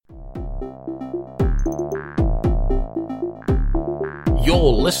You're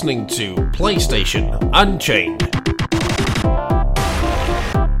listening to PlayStation Unchained.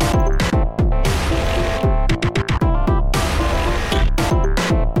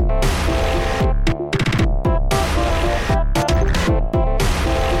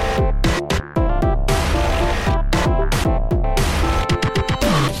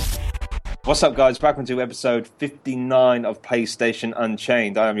 What's up, guys? Welcome to episode 59 of PlayStation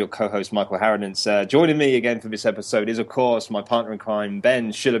Unchained. I am your co-host, Michael Harradence. Joining me again for this episode is, of course, my partner in crime,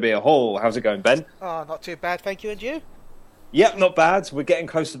 Ben Shillabeer Hall. How's it going, Ben? Oh, not too bad, thank you. And you? Yep, not bad. We're getting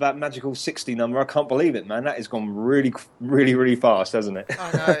close to that magical 60 number. I can't believe it, man. That has gone really fast, hasn't it?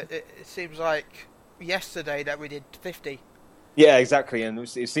 I know. It seems like yesterday that we did 50. Yeah, exactly, and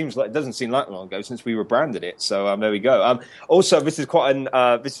it doesn't seem like long ago since we rebranded it. So there we go. Also, this is quite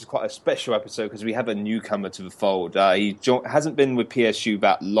a special episode because we have a newcomer to the fold. He hasn't been with PSU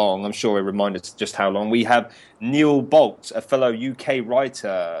that long. I'm sure he'll remind us just how long. We have Neil Bolt, a fellow UK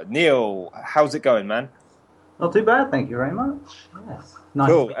writer. Neil, how's it going, man? Not too bad, thank you very much. Yes, nice.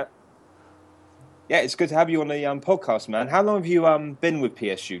 Cool. Yeah, it's good to have you on the podcast, man. How long have you been with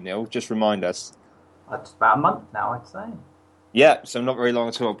PSU, Neil? Just remind us. It's about a month now, I'd say. Yeah, so not very long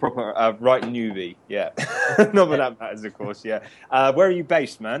at all. Proper right newbie, yeah. Not that that matters, of course, yeah. Where are you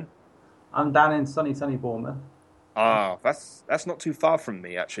based, man? I'm down in sunny Bournemouth. Ah, that's not too far from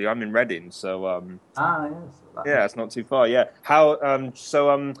me, actually. I'm in Reading, so... yes. Yeah, it's not too far, yeah. How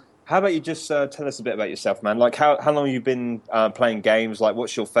about you just tell us a bit about yourself, man? Like, how long have you been playing games? Like,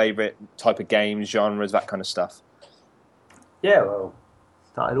 what's your favourite type of games, genres, that kind of stuff? Yeah, well,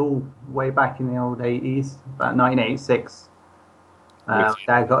 started all way back in the old 80s, about 1986.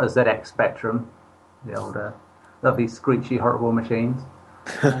 Dad got a ZX Spectrum, the old lovely screechy horrible machines.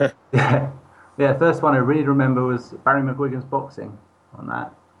 First one I really remember was Barry McGuigan's Boxing on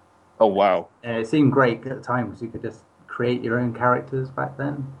that. Oh wow! It seemed great at the time because you could just create your own characters back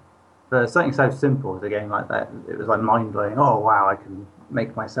then. For something so simple as a game like that, it was like mind blowing. Oh wow, I can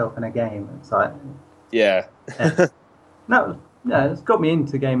make myself in a game. It's like it's got me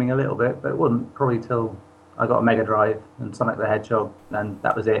into gaming a little bit, but it wasn't probably till I got a Mega Drive and Sonic the Hedgehog, and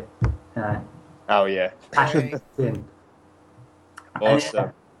that was it. Oh yeah. Passion in.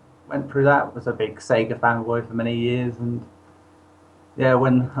 Awesome. Went through that. Was a big Sega fanboy for many years, and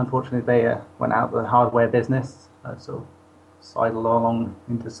when unfortunately they went out of the hardware business, I sort of sidled along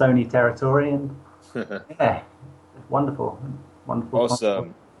into Sony territory, and wonderful. Awesome.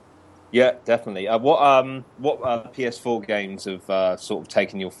 Wonderful. Yeah, definitely. What PS4 games have sort of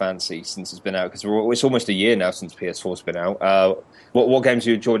taken your fancy since it's been out? Because it's almost a year now since PS4's been out. What games do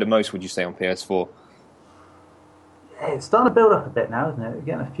you enjoy the most, would you say, on PS4? It's starting to build up a bit now, isn't it? We're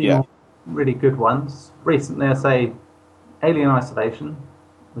getting a few really good ones. Recently, I say Alien Isolation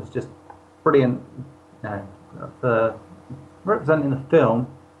was just brilliant for representing the film.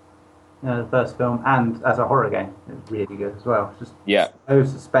 The first film, and as a horror game, it was really good as well. It's just so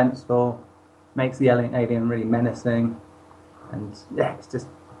suspenseful, makes the alien really menacing, and it's just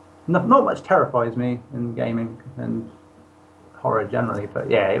not much terrifies me in gaming and horror generally.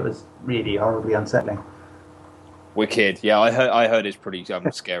 But it was really horribly unsettling. Wicked, yeah, I heard it's pretty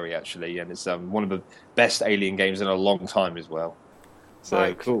scary actually, and it's one of the best Alien games in a long time as well.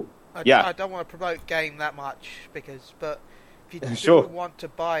 So cool. I don't want to promote game that much but. If you do want to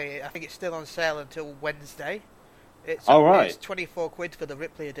buy it, I think it's still on sale until Wednesday. It's £24 for the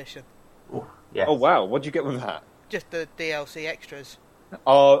Ripley edition. Oh, yes. Oh wow! What'd you get with that? Just the DLC extras.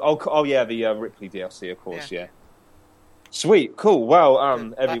 Oh yeah, the Ripley DLC, of course. Yeah. Sweet, cool. Well,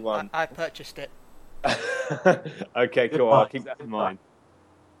 everyone. I purchased it. Okay, cool. I'll keep that in mind.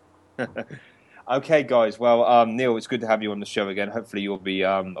 Okay, guys. Well, Neil, it's good to have you on the show again. Hopefully, you'll be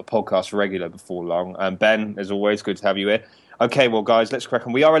a podcast regular before long. Ben, as always, good to have you here. Okay, well, guys, let's crack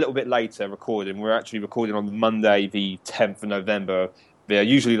on. We are a little bit later recording. We're actually recording on Monday, the 10th of November.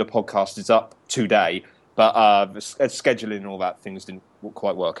 Usually the podcast is up today, but scheduling and all that things didn't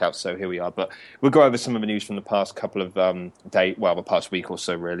quite work out, so here we are. But we'll go over some of the news from the past couple of the past week or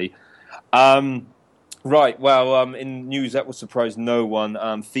so, really. Right, well, in news that will surprise no one,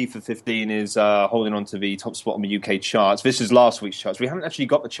 FIFA 15 is holding on to the top spot on the UK charts. This is last week's charts. We haven't actually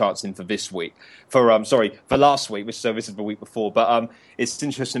got the charts in for this week. For last week, so this is the week before. But it's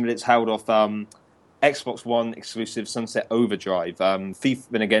interesting that it's held off Xbox One exclusive Sunset Overdrive.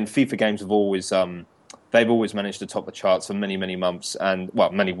 FIFA games have always they've always managed to top the charts for many, many months and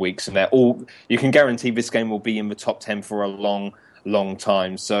many weeks, and you can guarantee this game will be in the top 10 for a long, long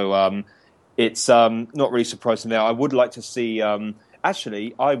time. So. It's not really surprising there. I would like to see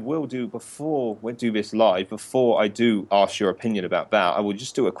Actually, I will do before we do this live. Before I do ask your opinion about that, I will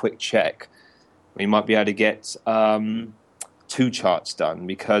just do a quick check. We might be able to get 2 charts done,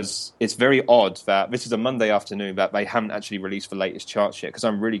 because it's very odd that this is a Monday afternoon that they haven't actually released the latest charts yet. Because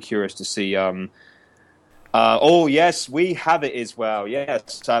I'm really curious to see. Oh yes, we have it as well.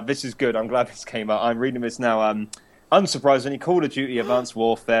 Yes, this is good. I'm glad this came out. I'm reading this now. Unsurprisingly, Call of Duty Advanced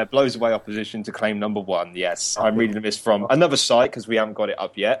Warfare blows away opposition to claim number 1. Yes, I'm reading this from another site because we haven't got it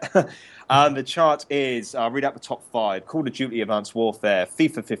up yet. The chart is, I'll read out the top 5. Call of Duty Advanced Warfare,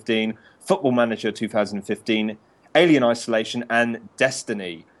 FIFA 15, Football Manager 2015, Alien Isolation, and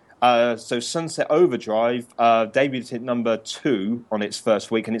Destiny. So Sunset Overdrive debuted at number 2 on its first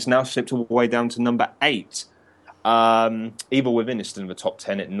week, and it's now slipped all the way down to number 8. Evil Within is still in the top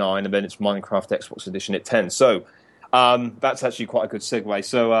 10 at 9, and then it's Minecraft Xbox Edition at 10. So that's actually quite a good segue.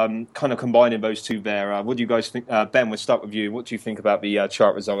 So kind of combining those two there, what do you guys think? Ben, we'll start with you. What do you think about the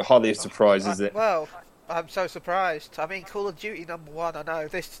chart result? Hardly a surprise, is it? Well, I'm so surprised. I mean, Call of Duty number 1, I know.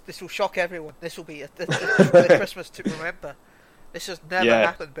 This will shock everyone. This will be the Christmas to remember. This has never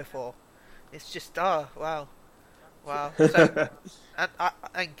happened before. It's just, wow. So, and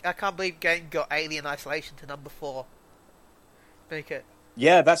I can't believe Game got Alien Isolation to number 4. Make it.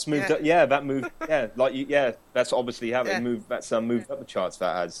 Yeah, that's moved. Yeah. Up, yeah, that moved. Yeah, that's obviously how it moved. That's moved up the charts.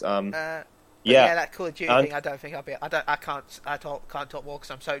 That has. That Call of Duty thing. I don't think I'll be. I can't talk more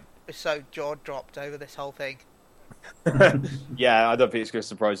because I'm so jaw dropped over this whole thing. Yeah, I don't think it's going to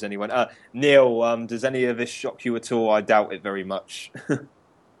surprise anyone. Neil, does any of this shock you at all? I doubt it very much.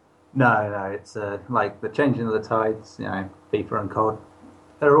 No, it's like the changing of the tides. FIFA and COD,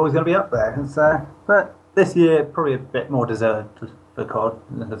 they're always going to be up there. But this year, probably a bit more deserved for COD,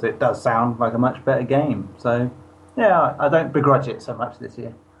 because it does sound like a much better game. So, yeah, I don't begrudge it so much this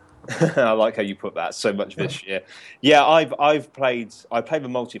year. I like how you put that, so much this year. Yeah, I played the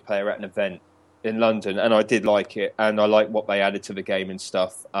multiplayer at an event in London, and I did like it, and I like what they added to the game and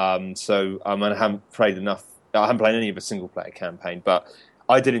stuff. I haven't played enough. I haven't played any of the single player campaign, but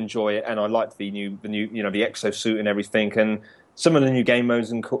I did enjoy it, and I liked the new, the exosuit and everything, and some of the new game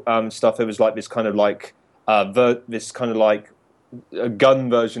modes and stuff. It was like this kind of like a gun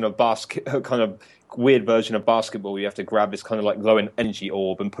version of kind of weird version of basketball. You have to grab this kind of like glowing energy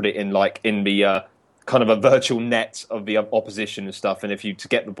orb and put it in the kind of a virtual net of the opposition and stuff. And to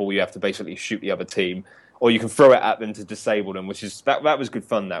get the ball, you have to basically shoot the other team, or you can throw it at them to disable them. Which is that was good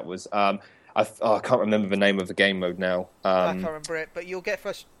fun. That was. I can't remember the name of the game mode now. I can't remember it, but you'll get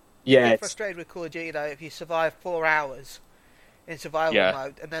frustrated with Call of Duty though if you survive 4 hours in survival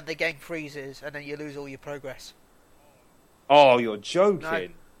mode and then the game freezes and then you lose all your progress. Oh, you're joking! No.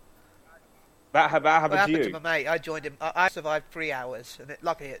 That happened to you? To my mate. I joined him. I survived 3 hours, and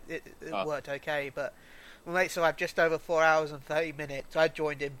luckily it worked okay. But my mate survived just over 4 hours and 30 minutes. I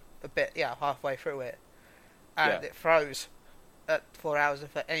joined him a bit, halfway through it, and it froze at 4 hours,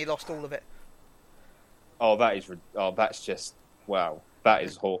 and he lost all of it. Oh, that's just wow. That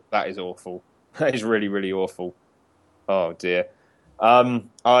is awful. That is really, really awful. Oh dear. I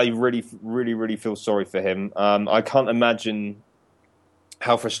really, really, really feel sorry for him. I can't imagine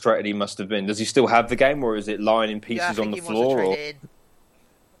how frustrated he must have been. Does he still have the game, or is it lying in pieces on the floor?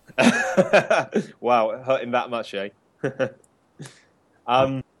 Wow, it hurt him that much, eh?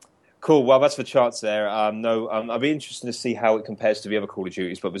 Cool. Well, that's the charts there. I'll be interested to see how it compares to the other Call of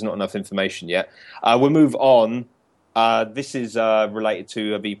Duties, but there's not enough information yet. We'll move on. This is related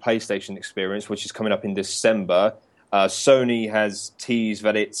to the PlayStation experience, which is coming up in December. Sony has teased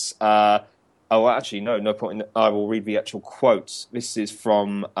that it's... no point. I will read the actual quotes. This is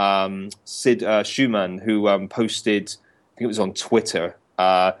from Sid Schumann, who posted, I think it was on Twitter.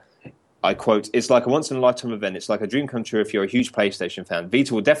 I quote, "It's like a once-in-a-lifetime event. It's like a dream come true if you're a huge PlayStation fan.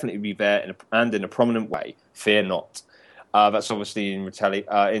 Vita will definitely be there and in a prominent way. Fear not." That's obviously in reply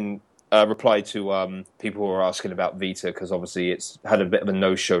to people who are asking about Vita, because obviously it's had a bit of a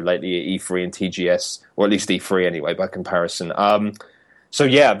no-show lately at E3 and TGS, or at least E3 anyway, by comparison. So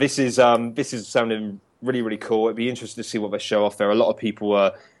yeah, this is sounding really, really cool. It'd be interesting to see what they show off there. A lot of people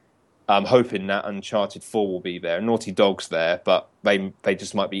are hoping that Uncharted 4 will be there. Naughty Dog's there, but they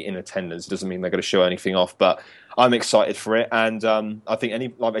just might be in attendance. It doesn't mean they're going to show anything off, but I'm excited for it, and I think any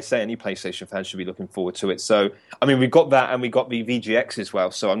PlayStation fan should be looking forward to it. So, I mean, we've got that, and we got the VGX as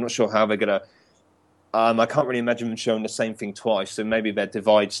well, so I'm not sure how they're going to... I can't really imagine them showing the same thing twice, so maybe they'll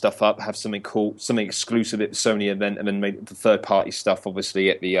divide stuff up, have something cool, something exclusive at the Sony event, and then make the third-party stuff, obviously,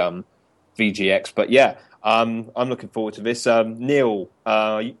 at the VGX. But yeah, I'm looking forward to this. Neil,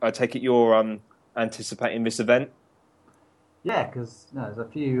 I take it you're anticipating this event? Yeah, because there's a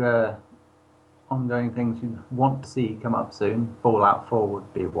few ongoing things you want to see come up soon. Fallout 4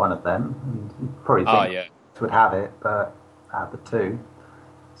 would be one of them, and you probably think would have it, but out of the two.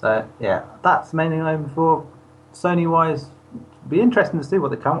 So yeah, that's mainly known for Sony-wise. It'd be interesting to see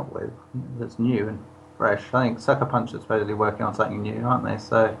what they come up with that's new and fresh. I think Sucker Punch is supposedly working on something new, aren't they?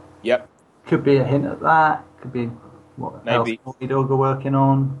 So yep, could be a hint at that. Could be what maybe else Naughty Dog are working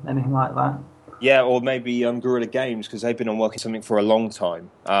on, anything like that. Yeah, or maybe Guerrilla Games, because they've been on working something for a long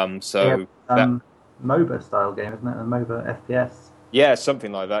time. MOBA style game, isn't it? A MOBA FPS. Yeah,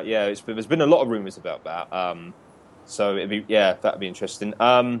 something like that. Yeah, there's been a lot of rumours about that. So that'd be interesting.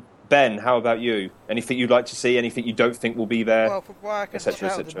 Ben, how about you? Anything you'd like to see? Anything you don't think will be there? Well, from what I can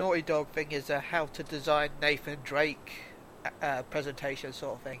tell, the Naughty Dog thing is a how to design Nathan Drake presentation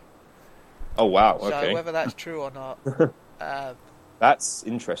sort of thing. Oh wow! Okay. So whether that's true or not, that's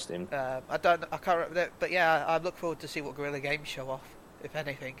interesting. I can't remember that, but yeah, I look forward to see what Guerrilla Games show off, if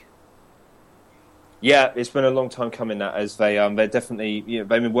anything. Yeah, it's been a long time coming. That as they're definitely they've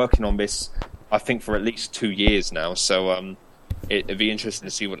been working on this, I think, for at least 2 years now. So it'd be interesting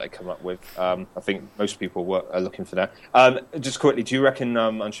to see what they come up with. I think most people are looking for that. Just quickly, do you reckon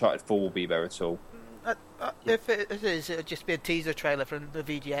Uncharted 4 will be there at all? If it is, it'll just be a teaser trailer from the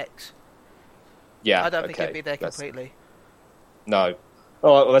VGX. Yeah, I don't think it'll be there completely. No.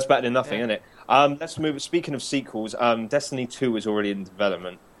 Oh, well, that's better than nothing, isn't it? Let's move. Speaking of sequels, Destiny 2 is already in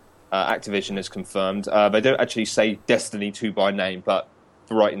development. Activision has confirmed. They don't actually say Destiny 2 by name, but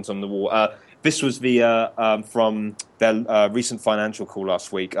the writing's on the wall. This was from their recent financial call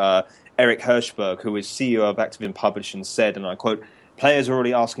last week. Eric Hirschberg, who is CEO of Activision Publishing, said, and I quote, "Players are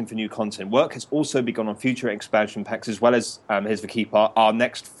already asking for new content. Work has also begun on future expansion packs, as well as, here's the key part, our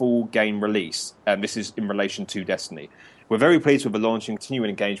next full game release." And this is in relation to Destiny. "We're very pleased with the launch and continuing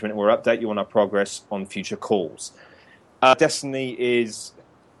engagement, and we'll update you on our progress on future calls." Destiny is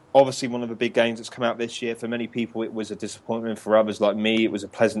obviously one of the big games that's come out this year. For many people, it was a disappointment. For others like me, it was a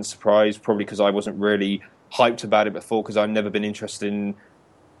pleasant surprise, probably because I wasn't really hyped about it before, because I've never been interested in...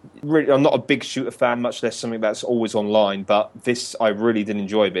 Really, I'm not a big shooter fan, much less something that's always online, but this, I really did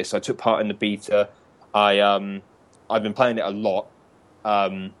enjoy this. I took part in the beta. I've been playing it a lot,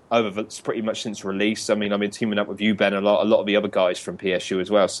 pretty much since release. I mean, I've been teaming up with you, Ben, a lot of the other guys from PSU as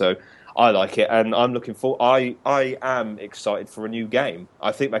well, so I like it, and I'm looking forward. I am excited for a new game.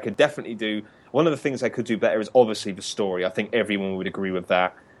 I think they could definitely do... One of the things they could do better is obviously the story. I think everyone would agree with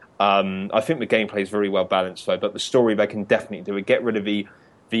that. I think the gameplay is very well balanced, though, but the story they can definitely do it. Get rid of the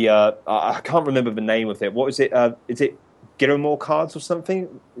I can't remember the name of it. What is it? Is it Grimoire cards or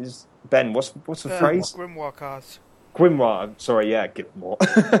something? Ben, what's the phrase? Grimoire cards. Grimoire, sorry, yeah, Grimoire.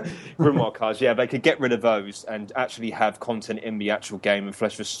 Grimoire cards, yeah, they could get rid of those and actually have content in the actual game and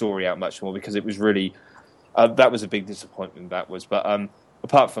flesh the story out much more, because it was really, that was a big disappointment, that was. But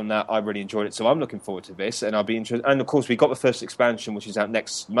apart from that, I really enjoyed it, so I'm looking forward to this, and I'll be interested. And of course, we got the first expansion, which is out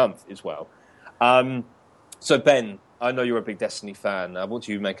next month as well. So Ben, I know you're a big Destiny fan. What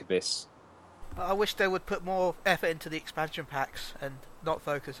do you make of this? I wish they would put more effort into the expansion packs and not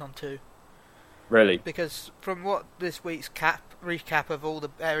focus on 2. Really? Because from what this week's recap of all the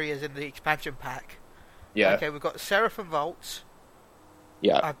areas in the expansion pack, yeah. Okay, we've got Seraphim Vaults.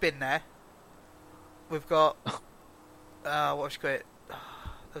 Yeah. I've been there. We've got what's it?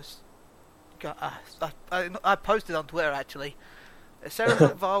 I posted on Twitter actually.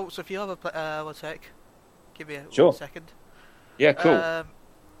 Seraphim Vaults. If you have a one sec, give me a 1 second. Yeah, cool.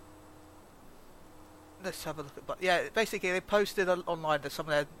 Let's have a look at. Yeah, basically they posted online some of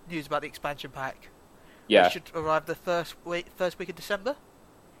their news about the expansion pack. Yeah. Which should arrive the first week of December.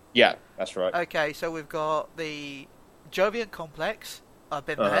 Yeah, that's right. Okay, so we've got the Jovian Complex. I've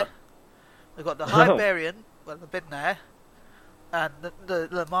been there. We've got the Hyperion. Well, I've been there. And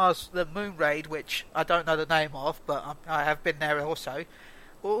the Moon Raid, which I don't know the name of, but I have been there also.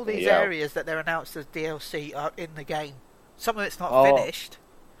 All these areas that they're announced as DLC are in the game. Some of it's not finished.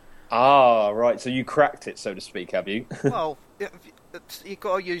 Ah, right. So you cracked it, so to speak, have you? Well, you've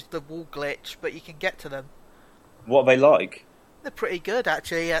got to use the wall glitch, but you can get to them. What are they like? They're pretty good,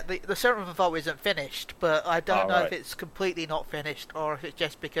 actually. The Seraphim Vault isn't finished, but I don't know if it's completely not finished, or if it's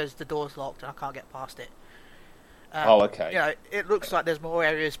just because the door's locked and I can't get past it. Okay. You know, it looks like there's more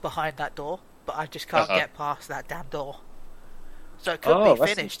areas behind that door, but I just can't get past that damn door. So it could be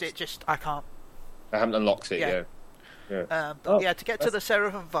finished, it just, I can't. I haven't unlocked it yet. Yeah. To get to the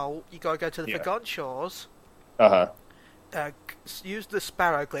Seraphim Vault, you got to go to the Forgotten Shores. Use the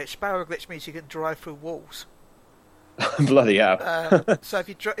Sparrow glitch. Sparrow glitch means you can drive through walls. Bloody hell! So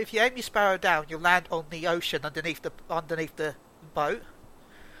if you aim your Sparrow down, you'll land on the ocean underneath the boat.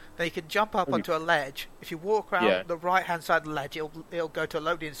 Then you can jump up onto a ledge. If you walk around the right hand side of the ledge, it'll go to a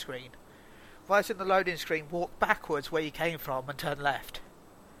loading screen. Right in the loading screen, walk backwards where you came from and turn left.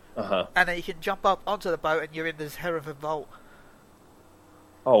 Uh-huh. And then you can jump up onto the boat and you're in this Hereford Vault.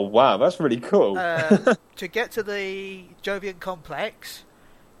 Oh, wow, that's really cool. To get to the Jovian Complex,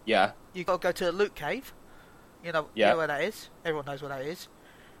 yeah. you got to go to the Loot Cave. You know where that is? Everyone knows where that is.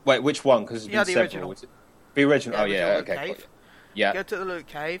 Wait, which one? Because the original. The original, okay. Cave. Yeah. Go to the Loot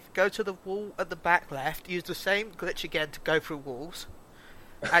Cave, go to the wall at the back left, use the same glitch again to go through walls,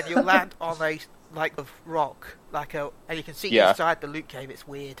 and you'll land on a rock, and you can see inside the Loot Cave. It's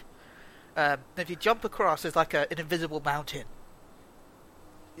weird. If you jump across, there's an invisible mountain.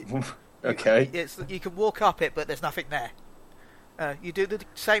 Okay. You can walk up it, but there's nothing there. You do the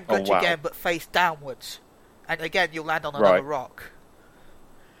same glitch again, but face downwards, and again you'll land on another rock.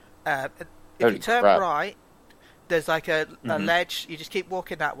 If you turn right, there's a ledge. You just keep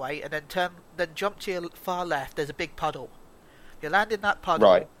walking that way, and then jump to your far left. There's a big puddle. You land in that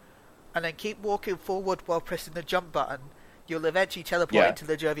puddle, and then keep walking forward while pressing the jump button. You'll eventually teleport into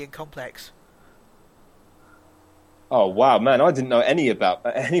the Jovian Complex. Oh wow, man! I didn't know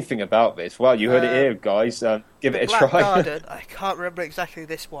anything about this. Well, you heard it here, guys. Give it a Black try. Garden, I can't remember exactly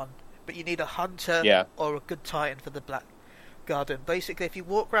this one, but you need a hunter or a good Titan for the Black Garden. Basically, if you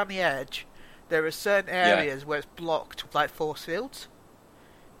walk around the edge, there are certain areas where it's blocked with force fields.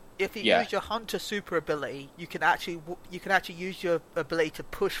 If you use your hunter super ability, you can actually use your ability to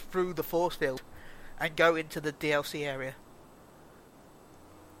push through the force field and go into the DLC area.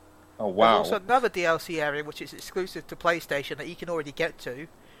 Oh wow! There's also another DLC area which is exclusive to PlayStation that you can already get to,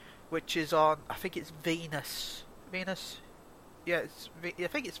 which is on, I think it's Venus. Yeah, I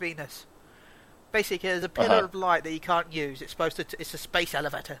think it's Venus. Basically, there's a pillar of light that you can't use. It's it's a space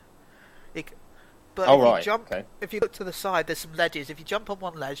elevator. If you look to the side, there's some ledges. If you jump on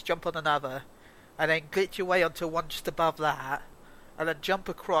one ledge, jump on another, and then glitch your way onto one just above that, and then jump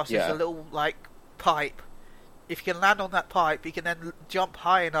across. There's a little pipe. If you can land on that pipe, you can then jump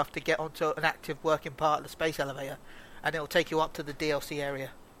high enough to get onto an active working part of the space elevator, and it'll take you up to the DLC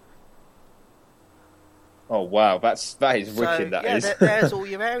area. Oh wow, that is wicked. That is. There's all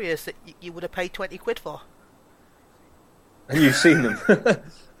your areas that you would have paid £20 for. And you've seen them.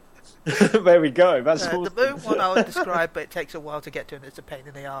 There we go. That's awesome. The moon one I would describe, but it takes a while to get to, and it's a pain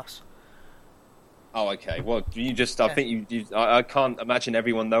in the arse. Oh, okay. Well, I think I can't imagine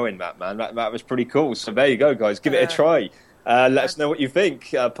everyone knowing that, man. That was pretty cool. So there you go, guys. Give it a try. Let us know what you think.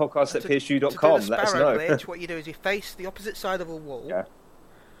 Podcast at psu.com. Let us know. Glitch, what you do is you face the opposite side of a wall. Yeah.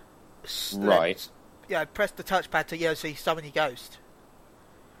 Right. Yeah, press the touchpad to so you summon your ghost.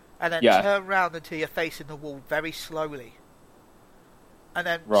 And then turn around until you're facing the wall very slowly. And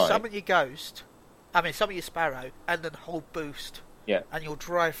then summon your sparrow, and then hold boost. Yeah. And you'll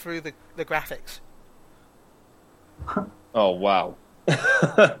drive through the graphics. Oh wow.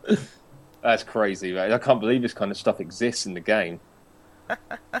 That's crazy, right? I can't believe this kind of stuff exists in the game.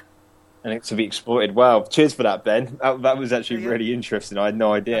 And it's to be exploited. Wow, cheers for that, Ben. That was actually really interesting. I had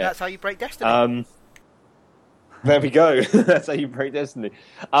no idea. And that's how you break Destiny. There we go. That's how you break Destiny.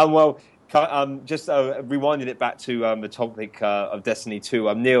 Just rewinding it back to the topic of Destiny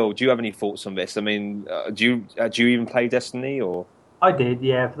 2. Neil, do you have any thoughts on this? I mean, do you even play Destiny or? I did,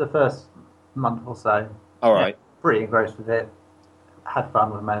 yeah, for the first month or so. All right. Pretty engrossed with it. Had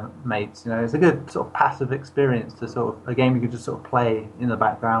fun with my mates. It's a good sort of passive experience to a game you can just sort of play in the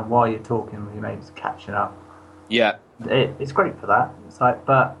background while you're talking with your mates, catching up. Yeah. It's great for that.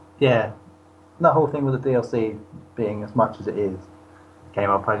 But yeah, the whole thing with the DLC being as much as it is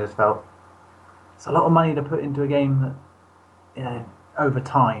came up. I just felt it's a lot of money to put into a game that, over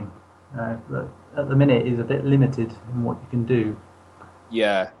time, that at the minute is a bit limited in what you can do.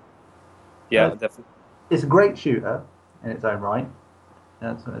 Yeah. Yeah, definitely. It's a great shooter in its own right.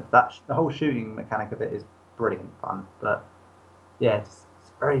 The whole shooting mechanic of it is brilliant fun, but yeah, it's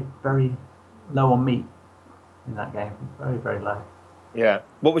very, very low on meat in that game. Very, very low. Yeah.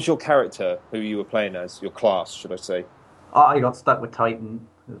 What was your character, who you were playing as? Your class, should I say? I got stuck with Titan.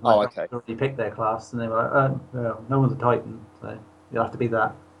 Oh, okay. They already picked their class, and they were like, well, no one's a Titan, so you'll have to be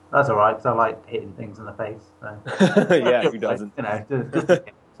that. That's all right, because I like hitting things in the face. So. Yeah, who doesn't?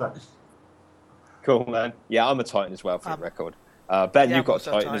 Just Cool, man. Yeah, I'm a Titan as well, for the record. Ben, you've got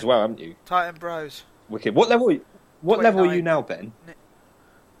a Titan as well, haven't you? Titan Bros. Wicked. What level are you now, Ben?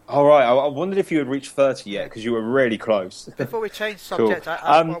 All right, I wondered if you had reached 30 yet, because you were really close. Before we change subject, cool.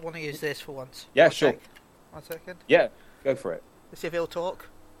 I want to use this for once. Yeah, sure. 1 second. Yeah, go for it. Let's see if he'll talk.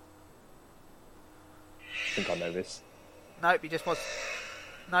 I think I know this. Nope, he just wants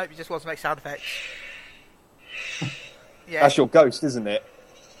to make sound effects. Yeah. That's your ghost, isn't it?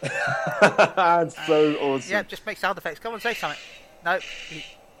 That's so awesome. Yeah, just make sound effects. Come on, say something. Nope.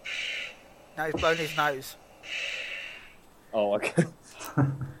 No, he's blown his nose. Oh, okay.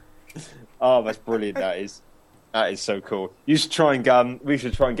 Oh, that's brilliant. That is so cool. You should try and we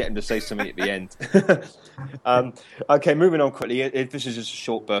should try and get him to say something at the end. Okay, moving on quickly. This is just a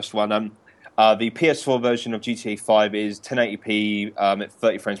short burst one. The PS4 version of GTA 5 is 1080p at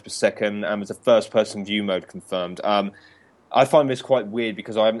 30 frames per second, and with a first-person view mode confirmed. I find this quite weird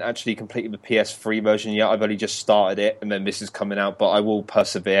because I haven't actually completed the PS3 version yet. I've only just started it, and then this is coming out, but I will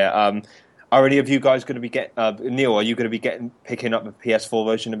persevere. Are any of you guys going to be Neil? Are you going to be picking up the PS4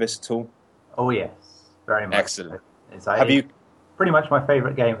 version of this at all? Oh yes, very much. Excellent. Have you? Pretty much my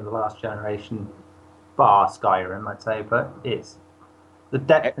favourite game of the last generation, bar Skyrim, I'd say. But it's the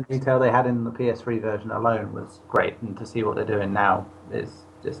depth and detail they had in the PS3 version alone was great, and to see what they're doing now is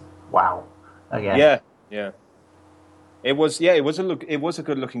just wow. Again. Yeah. It was a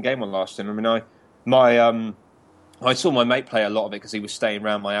good looking game on last gen. I mean, I saw my mate play a lot of it because he was staying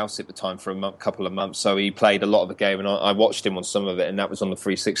around my house at the time for a couple of months, so he played a lot of the game, and I watched him on some of it, and that was on the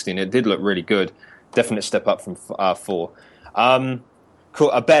 360, and it did look really good. Definite step up from 4.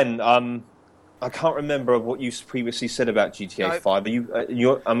 Cool. Ben, I can't remember what you previously said about GTA 5. Are you? No.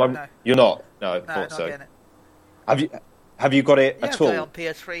 You're not. No, I thought so. Have you got it at all? On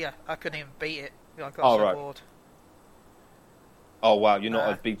PS3, I couldn't even beat it. I got so bored. Oh wow, you're not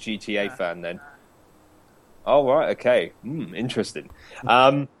a big GTA fan then. Oh, right, okay. Interesting.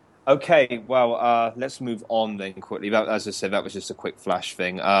 Okay, well, let's move on then quickly. As I said, that was just a quick flash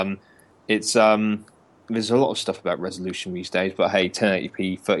thing. There's a lot of stuff about resolution these days, but hey,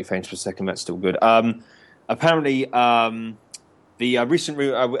 1080p, 30 frames per second, that's still good. Apparently, the recent...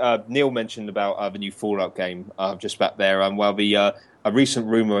 Neil mentioned about the new Fallout game just back there. A recent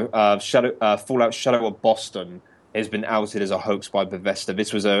rumour of Fallout Shadow of Boston has been outed as a hoax by Bethesda.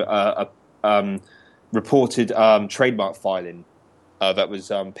 This was a reported trademark filing that was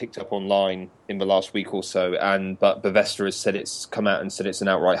picked up online in the last week or so, but Bethesda has said it's come out and said it's an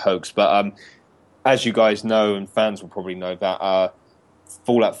outright hoax. But as you guys know, and fans will probably know, that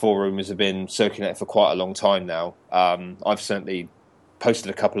Fallout 4 rumours have been circulating for quite a long time now. I've certainly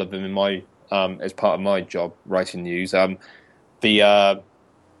posted a couple of them in my as part of my job writing news. A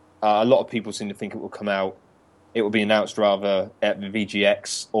lot of people seem to think it will come out. It will be announced rather at the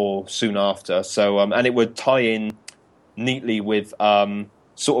VGX or soon after. So, and it would tie in neatly with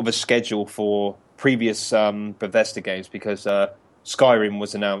sort of a schedule for previous Bethesda games, because Skyrim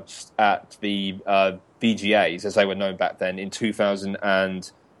was announced at the VGAs, as they were known back then, in 2000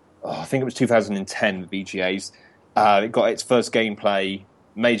 and I think it was 2010. The VGAs. It got its first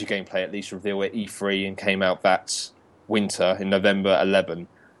major gameplay at least, reveal at E3, and came out that winter in November 11.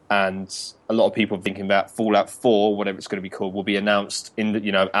 And a lot of people are thinking about Fallout 4, whatever it's going to be called, will be announced in the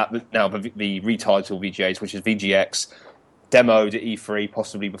retitle VGAs, which is VGX, demoed at E3,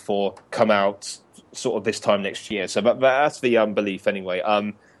 possibly before, come out sort of this time next year. So, but that's the belief anyway.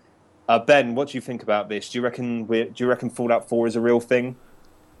 Ben, what do you think about this? Do you reckon Fallout 4 is a real thing?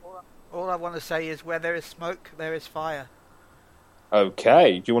 All I want to say is, where there is smoke, there is fire.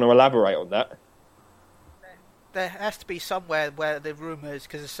 Okay. Do you want to elaborate on that? There has to be somewhere where the rumours,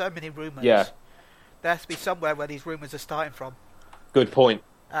 because there's so many rumours. Yeah. There has to be somewhere where these rumours are starting from. Good point.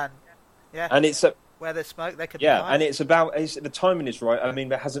 And it's where there's smoke, there could be fire. And the timing is right. I mean,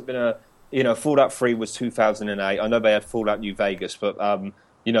 there hasn't been Fallout 3 was 2008. I know they had Fallout New Vegas, but the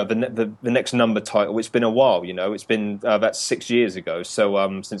next number title, it's been a while. It's been about 6 years ago.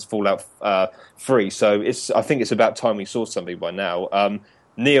 So since Fallout 3, so I think it's about time we saw something by now.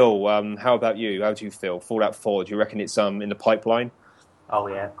 Neil, how about you? How do you feel? Fallout 4, do you reckon it's in the pipeline? Oh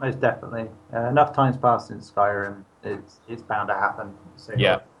yeah, most definitely. Enough time's passed since Skyrim. It's bound to happen. So,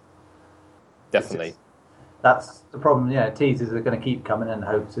 definitely. That's the problem. Yeah, teasers are going to keep coming and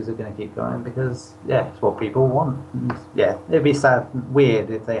hoaxes are going to keep going because it's what people want. And, it'd be sad, weird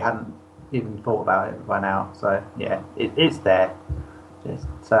if they hadn't even thought about it by now. So it's there. It's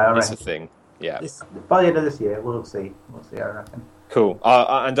a thing. Yeah. By the end of this year, we'll see. I reckon. Cool.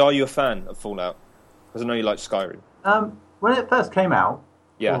 And are you a fan of Fallout? Because I know you like Skyrim. When it first came out,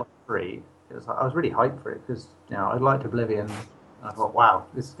 Fallout 3, I was really hyped for it because I liked Oblivion. And I thought, wow,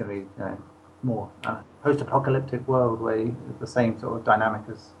 this is going to be more post-apocalyptic world where the same sort of dynamic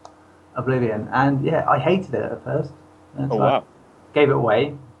as Oblivion. And I hated it at first. Wow. Gave it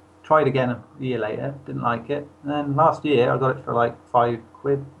away. Tried again a year later. Didn't like it. And then last year I got it for like £5,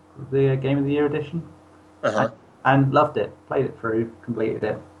 the Game of the Year edition. Uh-huh. And loved it. Played it through. Completed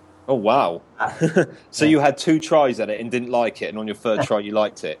it. Oh, wow. So you had 2 tries at it and didn't like it, and on your third try you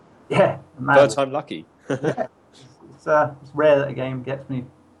liked it? Yeah. Third time lucky. It's rare that a game gets me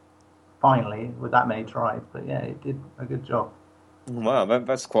finally with that many tries, but it did a good job. Wow,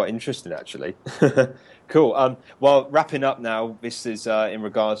 that's quite interesting, actually. Cool. Well, wrapping up now. This is in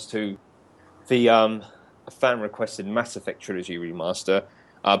regards to the fan requested Mass Effect trilogy remaster.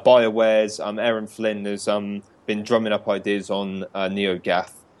 BioWare's Aaron Flynn has been drumming up ideas on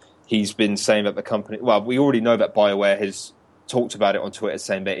NeoGAF. He's been saying that the company. Well, we already know that BioWare has talked about it on Twitter,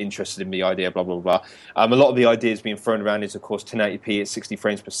 saying they're interested in the idea. Blah blah blah. A lot of the ideas being thrown around is, of course, 1080p at 60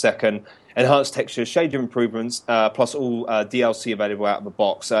 frames per second, enhanced texture, shader improvements, plus all DLC available out of the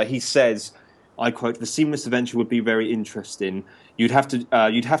box. He says, I quote, "The seamless adventure would be very interesting. You'd have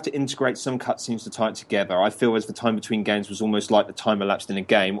to integrate some cutscenes to tie it together. I feel as the time between games was almost like the time elapsed in a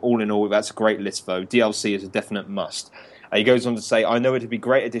game. All in all, that's a great list, though. DLC is a definite must." He goes on to say, "I know it would be a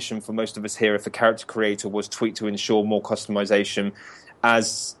great addition for most of us here if the character creator was tweaked to ensure more customization.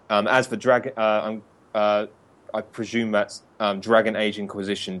 As for Dragon, I presume that Dragon Age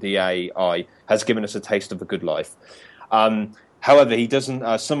Inquisition (DAI) has given us a taste of the good life." However, he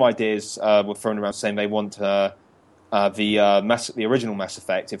doesn't. Some ideas were thrown around saying they want the original Mass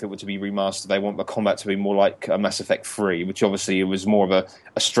Effect, if it were to be remastered, they want the combat to be more like Mass Effect 3, which obviously was more of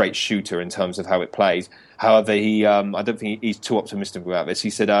a straight shooter in terms of how it plays. However, I don't think he's too optimistic about this.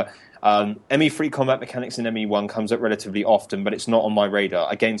 He said, ME3 combat mechanics in ME1 comes up relatively often, but it's not on my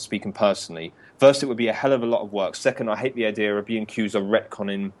radar, again speaking personally. First, it would be a hell of a lot of work. Second, I hate the idea of being accused of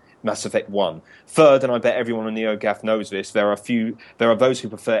retconning Mass Effect 1. Third, and I bet everyone on NeoGAF knows this, there are those who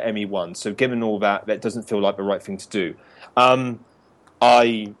prefer ME1. So given all that doesn't feel like the right thing to do. I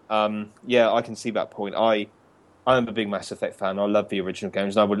can see that point. I am a big Mass Effect fan. I love the original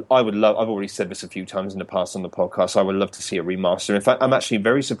games, and I would love. I've already said this a few times in the past on the podcast. I would love to see a remaster. In fact, I'm actually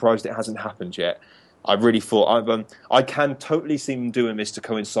very surprised it hasn't happened yet. I really thought I can totally see them doing this to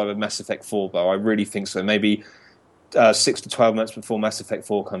coincide with Mass Effect 4, though. I really think so. Maybe 6 to 12 months before Mass Effect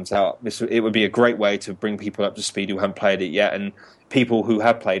 4 comes out. It would be a great way to bring people up to speed who haven't played it yet, and people who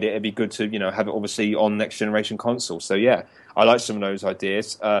have played it, it'd be good to have it obviously on next generation consoles. So yeah, I like some of those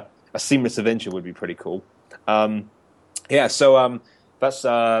ideas. A seamless adventure would be pretty cool. That's all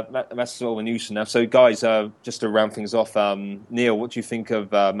the news for now. So guys, just to round things off, Neil, what do you think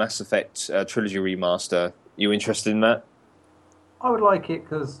of Mass Effect trilogy remaster? You interested in that? I would like it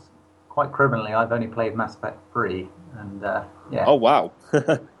because, quite criminally, I've only played Mass Effect 3, and yeah. Oh wow.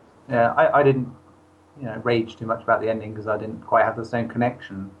 Yeah, I didn't, rage too much about the ending because I didn't quite have the same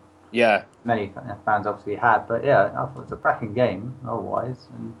connection. Yeah. Many fans obviously had, but yeah, I thought it was a cracking game otherwise,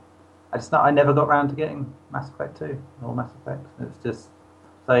 and I never got round to getting Mass Effect 2 or Mass Effect. It's just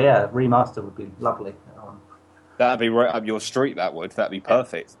so yeah, remaster would be lovely. That'd be right up your street. That'd be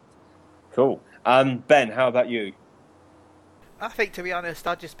perfect. Cool. Ben, how about you? I think, to be honest,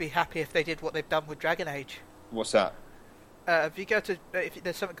 I'd just be happy if they did what they've done with Dragon Age. What's that? If you go to, if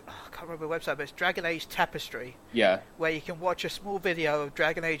there's something, I can't remember the website, but it's Dragon Age Tapestry. Yeah. Where you can watch a small video of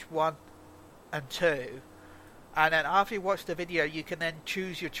Dragon Age 1 and 2, and then after you watch the video, you can then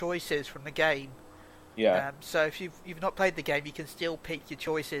choose your choices from the game. Yeah. So if you've not played the game, you can still pick your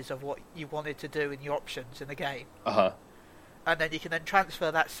choices of what you wanted to do in your options in the game. Uh-huh. And then you can then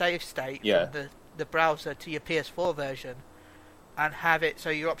transfer that save state from the browser to your PS4 version, and have it so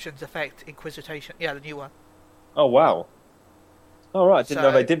your options affect Inquisition. Yeah, the new one. Oh wow! All right, I didn't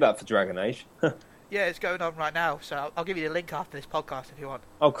know they did that for Dragon Age. Yeah, it's going on right now. So I'll give you the link after this podcast if you want.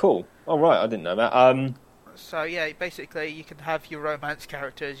 Oh, cool. All right, I didn't know that. So yeah, basically you can have your romance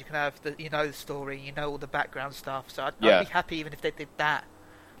characters. You can have the story. All the background stuff. So I'd be happy even if they did that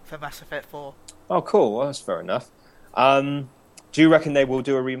for Mass Effect 4. Oh, cool. Well, that's fair enough. Do you reckon they will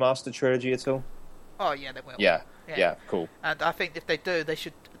do a remaster trilogy at all? Oh yeah, they will. Yeah, cool. And I think if they do, they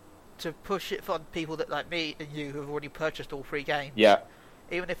should to push it for people that like me and you who have already purchased all 3 games. Yeah.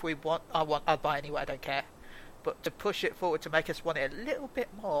 Even if I'd buy anyway. I don't care. But to push it forward to make us want it a little bit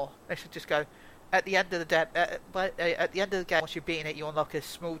more, they should just go at the end of the at the end of the game. Once you've beaten it, you unlock a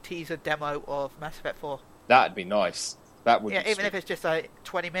small teaser demo of Mass Effect 4. That'd be nice. That would. Yeah, even if it's just like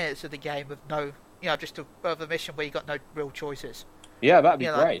 20 minutes of the game with no, just a mission where you got no real choices. Yeah, that'd be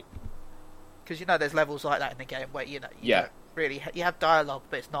great. Because there's levels like that in the game where you really you have dialogue,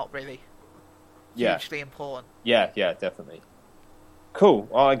 but it's not really hugely important. Yeah, definitely. Cool,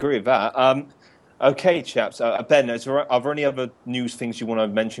 I agree with that. Okay, chaps. Ben, are there any other news things you want to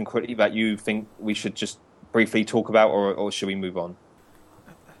mention quickly that you think we should just briefly talk about, or should we move on?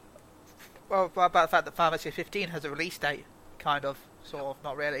 Well, about the fact that Final Fantasy 15 has a release date, kind of, sort of,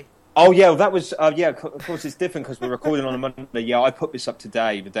 not really. Oh yeah, well, that was of course it's different because we're recording on a Monday. Yeah, I put this up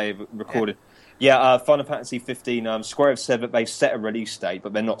today, the day of recorded. Yeah, Final Fantasy 15. Square have said that they've set a release date,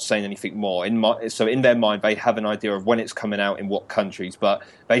 but they're not saying anything more. So in their mind, they have an idea of when it's coming out in what countries, but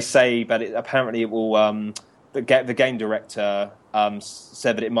they say that apparently it will the game director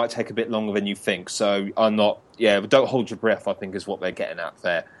said that it might take a bit longer than you think. So I'm not. Yeah, don't hold your breath, I think is what they're getting at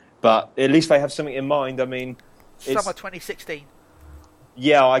there. But at least they have something in mind. I mean, summer 2016.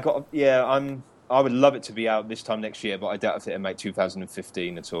 Yeah, I would love it to be out this time next year, but I doubt if it'll make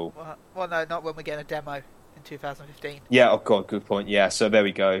 2015 at all. Well, no, not when we're getting a demo in 2015. Yeah, oh god, good point. Yeah, so there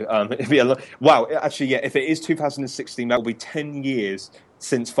we go. It'd be wow, actually, yeah, if it is 2016, that will be 10 years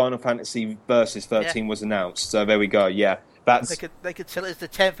since Final Fantasy Versus 13 was announced. So there we go. Yeah, that's they could sell it as the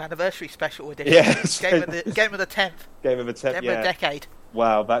 10th anniversary special edition. Yeah, game of the 10th. Game of the 10th. Game of the decade.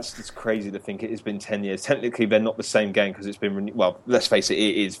 Wow, that's just crazy to think it has been 10 years. Technically, they're not the same game because it's been well. Let's face it,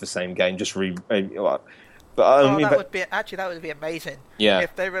 it is the same game. Just but that would be amazing. Yeah,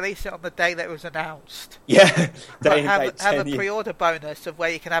 if they release it on the day that it was announced. Yeah, have a pre-order bonus of where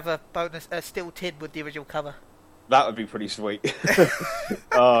you can have a steel tin with the original cover. That would be pretty sweet.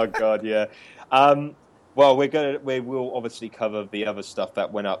 Oh god, yeah. Well, we will obviously cover the other stuff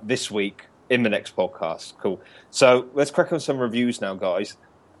that went up this week in the next podcast. Cool. So let's crack on some reviews now, guys.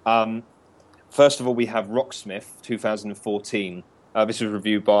 First of all, we have Rocksmith 2014. This was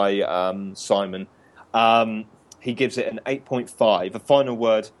reviewed by Simon. He gives it an 8.5. A final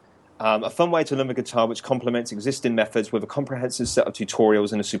word. A fun way to learn the guitar which complements existing methods with a comprehensive set of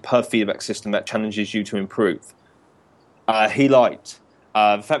tutorials and a superb feedback system that challenges you to improve. He liked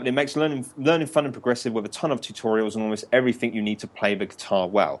the fact that it makes learning fun and progressive with a ton of tutorials and almost everything you need to play the guitar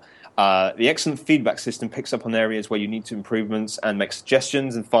well. The excellent feedback system picks up on areas where you need to improvements and make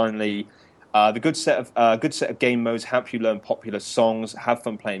suggestions. And finally, the good set of game modes help you learn popular songs, have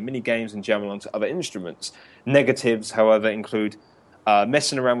fun playing mini games, and jam onto other instruments. Negatives, however, include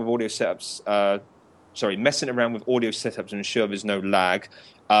messing around with audio setups to ensure there's no lag.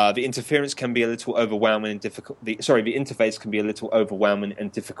 The interference can be a little overwhelming and difficult. The interface can be a little overwhelming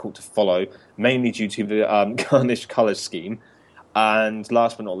and difficult to follow, mainly due to the garnished color scheme. And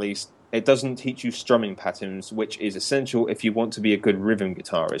last but not least, it doesn't teach you strumming patterns, which is essential if you want to be a good rhythm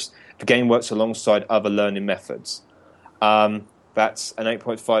guitarist. The game works alongside other learning methods. That's an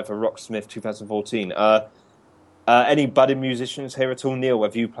 8.5 for Rocksmith 2014. Any budding musicians here at all? Neil,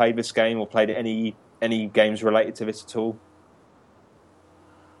 have you played this game or played any games related to this at all?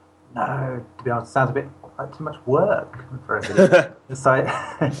 No, to be honest, it sounds a bit like too much work for everybody. It's like,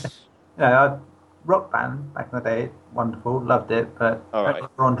 Rock Band back in the day, wonderful, loved it, but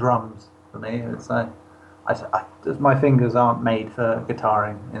on drums for me. It's like my fingers aren't made for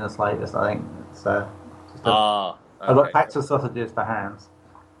guitaring in the slightest. I think it's I've got packs of sausages for hands.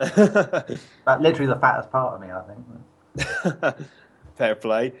 But literally the fattest part of me, I think. Fair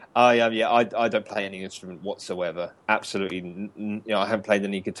play. I don't play any instrument whatsoever. Absolutely, I haven't played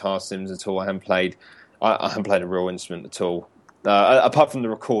any guitar sims at all. I haven't played a real instrument at all. Apart from the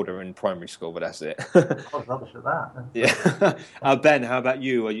recorder in primary school, but that's it. I was rubbish at that. Yeah. Ben, how about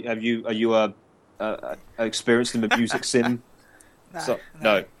you? Are you experienced in the music sim?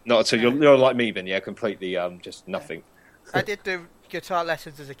 No, not at all. You're like me, then. Yeah, completely. Just nothing. I did do guitar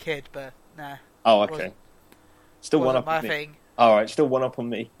lessons as a kid, but nah. Oh, okay. Still one up on me. Thing. All right, still one up on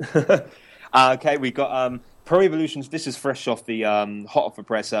me. Okay, we got Pro Evolution. This is fresh off the hot off the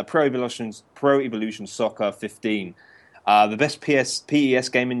press. Pro Evolution Soccer 15. The best PES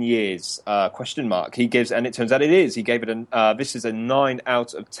game in years? Question mark. He gives, and it turns out it is. He gave it this is a 9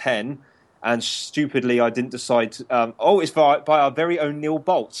 out of 10. And stupidly, I didn't decide. It's by our very own Neil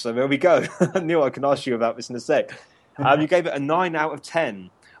Bolt. So there we go. Neil, I can ask you about this in a sec. You gave it a 9 out of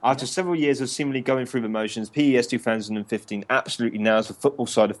 10. After several years of seemingly going through the motions, PES 2015 absolutely nails the football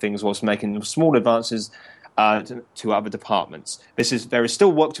side of things whilst making small advances to other departments. There is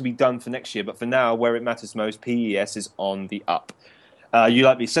still work to be done for next year, but for now, where it matters most, PES is on the up. You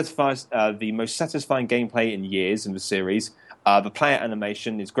likely certifies the most satisfying gameplay in years in the series. The player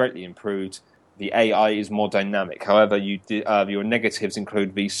animation is greatly improved. The AI is more dynamic. However, your negatives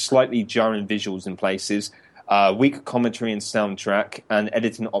include the slightly jarring visuals in places, weak commentary and soundtrack, and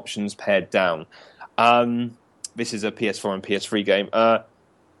editing options pared down. This is a PS4 and PS3 game.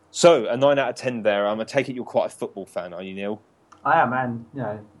 So, a 9 out of 10 there. I take it you're quite a football fan, are you, Neil? I am, and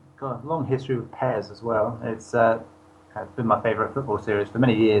got a long history with PES as well. It's been my favourite football series for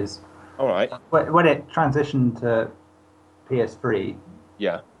many years. All right. When it transitioned to PS3,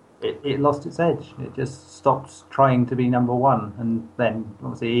 it lost its edge. It just stopped trying to be number one, and then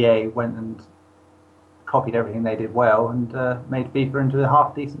obviously EA went and copied everything they did well and made FIFA into a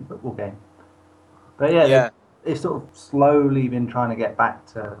half-decent football game. But they've sort of slowly been trying to get back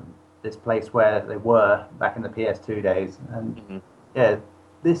to this place where they were back in the PS2 days. And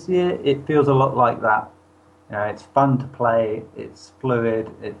this year it feels a lot like that. It's fun to play, it's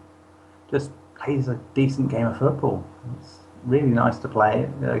fluid, it just plays a decent game of football. It's really nice to play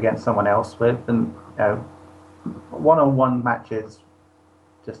against someone else with, and one-on-one matches,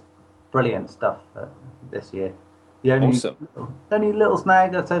 just brilliant stuff this year. The only little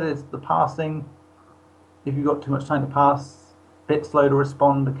snag I said is the passing. If you've got too much time to pass, a bit slow to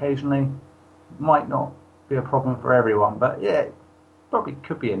respond occasionally, might not be a problem for everyone. But yeah, it probably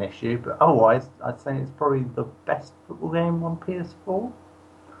could be an issue. But otherwise, I'd say it's probably the best football game on PS4.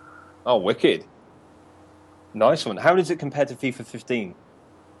 Oh, wicked. Nice one. How does it compare to FIFA 15?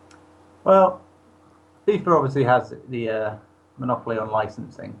 Well, FIFA obviously has the monopoly on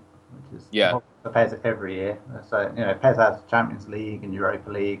licensing, which is PES every year. So, PES has Champions League and Europa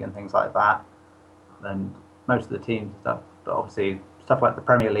League and things like that. And most of the teams stuff, but obviously stuff like the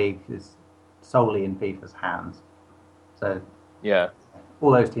Premier League is solely in FIFA's hands. So,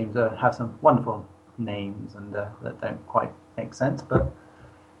 all those teams have some wonderful names and that don't quite make sense. But,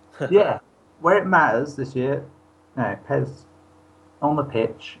 yeah, where it matters this year, PES on the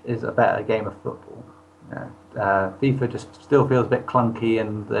pitch is a better game of football. FIFA just still feels a bit clunky,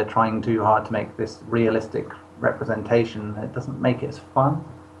 and they're trying too hard to make this realistic representation. It doesn't make it as fun.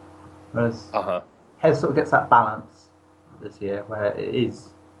 Whereas PES sort of gets that balance this year, where it is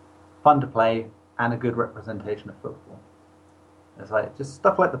fun to play and a good representation of football. It's like just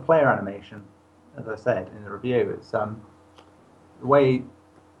stuff like the player animation, as I said in the review. It's the way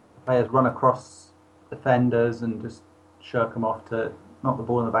players run across defenders and just shirk them off to knock the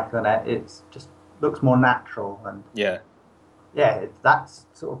ball in the back of the net. It's just looks more natural, and that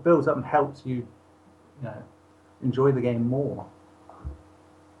sort of builds up and helps you, enjoy the game more.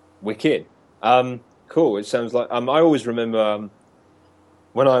 Wicked. Cool. It sounds like I always remember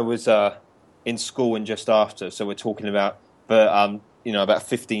when I was in school and just after. So we're talking about, about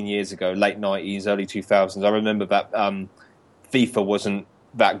 15 years ago, late 90s, early 2000s. I remember that FIFA wasn't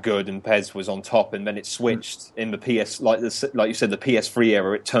that good and PES was on top, and then it switched in the PS, like you said, the PS3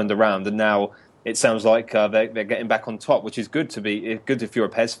 era. It turned around, and now it sounds like they're getting back on top, which is good if you're a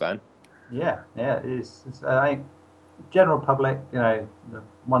PES fan. Yeah, it is. I think general public, the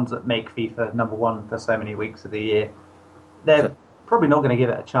ones that make FIFA number one for so many weeks of the year, they're probably not going to give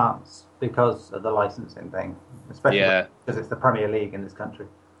it a chance because of the licensing thing, especially because it's the Premier League in this country.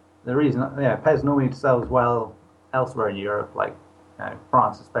 The reason, PES normally sells well elsewhere in Europe, like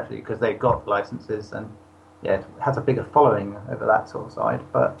France especially, because they've got licenses and it has a bigger following over that sort of side.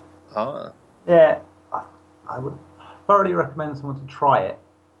 But I would thoroughly recommend someone to try it,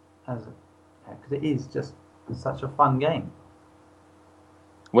 because it is just such a fun game.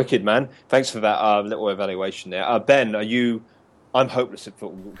 Wicked, man. Thanks for that little evaluation there. Ben, I'm hopeless at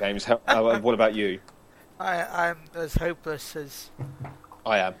football games. What about you? I'm as hopeless as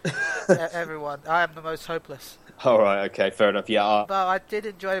I am. Everyone. I am the most hopeless. All right, okay, fair enough. Yeah. But I did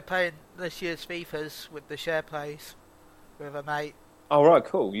enjoy playing this year's FIFAs with the share plays with a mate. Oh, right,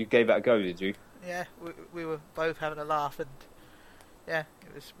 cool. You gave that a go, did you? Yeah, we were both having a laugh, and it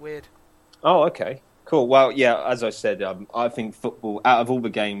was weird. Oh, okay. Cool. Well, yeah, as I said, I think football, out of all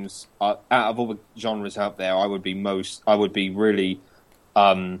the games, out of all the genres out there, I would be gutted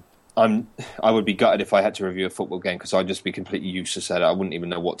if I had to review a football game, because I'd just be completely useless at it. I wouldn't even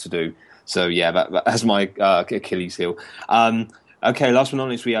know what to do. So yeah, that's my Achilles heel. Okay, last but not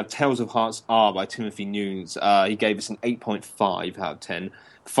least, we have Tales of Hearts R by Timothy Nunes. He gave us an 8.5 out of 10.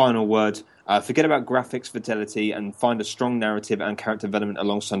 Final word: forget about graphics, fidelity, and find a strong narrative and character development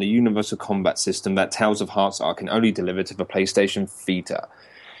alongside a universal combat system that Tales of Hearts R can only deliver to the PlayStation Vita.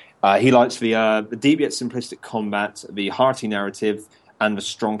 He likes the deep yet simplistic combat, the hearty narrative, and the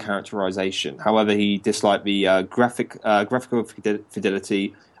strong characterization. However, he disliked the graphical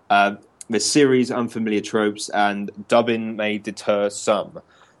fidelity, the series' unfamiliar tropes, and dubbing may deter some.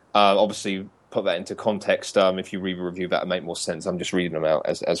 Obviously, put that into context. If you read a review, that would make more sense. I'm just reading them out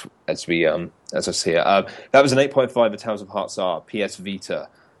as I see it. That was an 8.5 of Tales of Hearts R, PS Vita.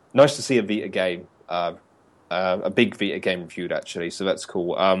 Nice to see a Vita game, a big Vita game reviewed actually. So that's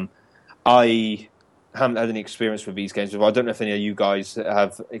cool. I haven't had any experience with these games before. I don't know if any of you guys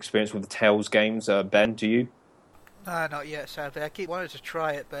have experience with the Tales games. Ben, do you? No, not yet, sadly. I keep wanting to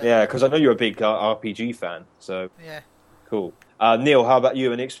try it, but yeah, because I know you're a big RPG fan. So yeah, cool. Neil, how about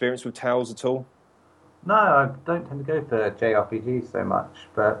you? Any experience with Tales at all? No, I don't tend to go for JRPGs so much,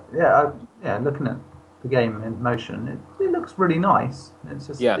 but looking at the game in motion, it looks really nice. It's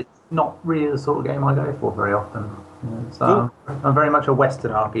just it's not really the sort of game I go for very often. So cool. I'm very much a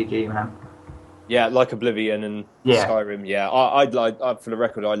Western RPG man. Yeah, like Oblivion and Skyrim. Yeah, I'd like. For the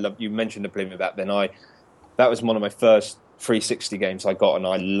record, I love. You mentioned Oblivion back then. That was one of my first 360 games I got, and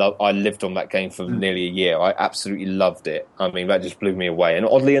I lived on that game for nearly a year. I absolutely loved it. I mean, that just blew me away. And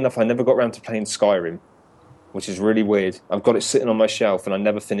oddly enough, I never got around to playing Skyrim, which is really weird. I've got it sitting on my shelf, and I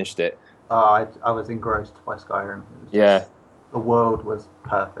never finished it. I was engrossed by Skyrim. The world was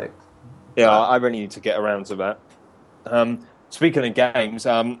perfect. Yeah, I really need to get around to that. Speaking of games,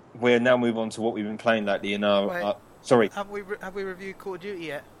 we'll now move on to what we've been playing lately. Sorry, have we reviewed Call of Duty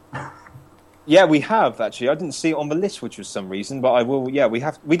yet? Yeah, we have actually. I didn't see it on the list, which was some reason, but I will. Yeah, we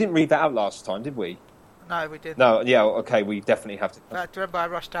have. We didn't read that out last time, did we? No, we didn't. No, yeah, okay, we definitely have to. Do you remember I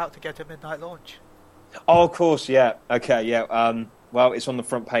rushed out to get a midnight launch? Oh, of course, yeah. Okay, yeah. Well, it's on the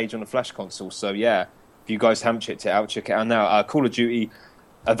front page on the Flash console, so yeah. If you guys haven't checked it out now. Call of Duty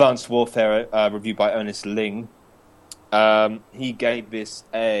Advanced Warfare, reviewed by Ernest Ling. He gave this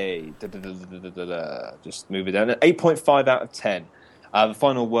a just move it down, an 8.5 out of 10. The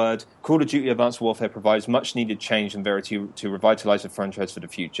final word: Call of Duty Advanced Warfare provides much-needed change and variety to revitalise the franchise for the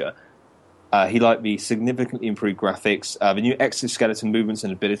future. He liked the significantly improved graphics, the new exoskeleton movements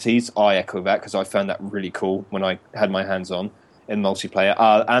and abilities. I echo that because I found that really cool when I had my hands on in multiplayer,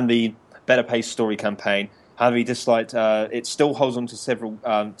 and the better-paced story campaign. However, he disliked it still holds on to several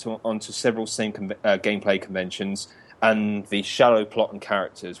same gameplay conventions and the shallow plot and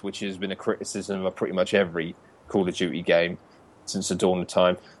characters, which has been a criticism of pretty much every Call of Duty game since the dawn of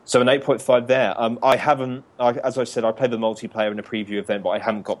time. So an 8.5 there. As I said, I played the multiplayer in a preview event, but I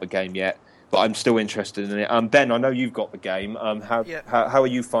haven't got the game yet. But I'm still interested in it. Ben, I know you've got the game. How are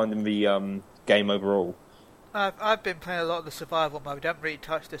you finding the game overall? I've been playing a lot of the survival mode. I haven't really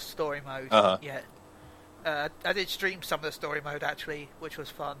touched the story mode yet. I did stream some of the story mode actually, which was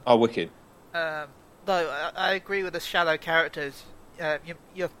fun. Oh, wicked. Though I agree with the shallow characters.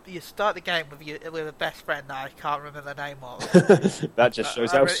 You start the game with a best friend that I can't remember the name of. That just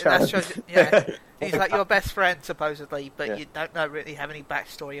shows how shallow. He's like your best friend supposedly, but you don't really have any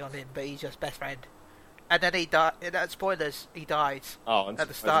backstory on him. But he's just best friend. And then he dies. Spoilers. He dies at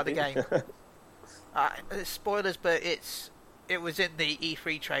the start of the game. Spoilers, but it was in the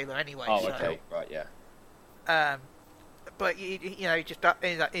E3 trailer anyway. Oh, okay, right, yeah. But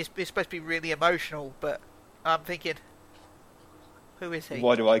it's supposed to be really emotional. But I'm thinking, who is he?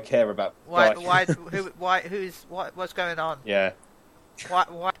 Why do I care about? What's going on? Yeah.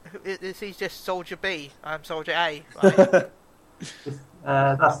 Why is he just Soldier B? I'm Soldier A. Right?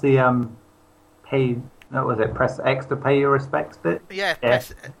 That's the pay. What was it? Press X to pay your respects bit. Yeah.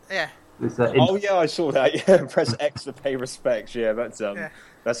 Yeah, I saw that. Yeah, press X to pay respects. Yeah, that's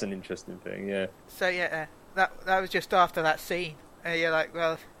an interesting thing. Yeah. So yeah, that was just after that scene. And you're like,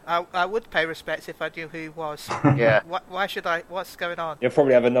 well, I would pay respects if I knew who he was. Yeah. Why should I? What's going on? You'll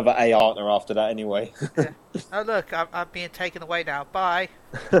probably have another A partner after that anyway. Yeah. Oh look, I'm being taken away now. Bye.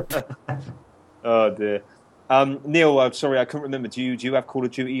 Oh dear. Neil, I'm sorry, I couldn't remember. Do you have Call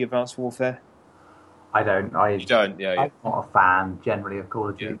of Duty Advanced Warfare? I don't. You don't? Yeah. I'm not a fan generally of Call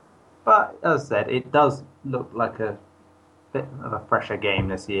of Duty. Yeah. But as I said, it does look like a bit of a fresher game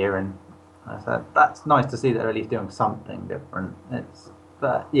this year, and that's nice to see that they're at least doing something different.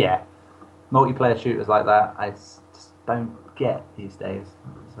 But yeah, multiplayer shooters like that, I just don't get these days.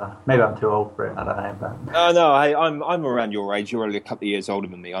 So maybe I'm too old for it. I don't know. But no, I'm around your age. You're only a couple of years older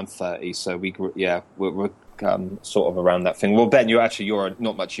than me. I'm 30, so we're sort of around that thing. Well, Ben, you're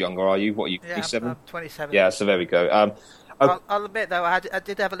not much younger, are you? What are you? 27? I'm 27. Yeah, so there we go. I'll admit though, I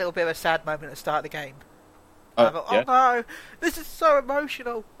did have a little bit of a sad moment at the start of the game. I thought, oh no, this is so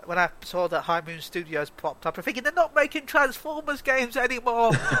emotional. When I saw that High Moon Studios popped up, I'm thinking they're not making Transformers games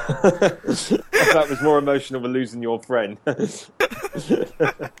anymore. That was more emotional than losing your friend.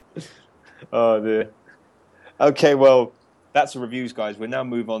 Oh dear. Okay, well, that's the reviews, guys. We'll now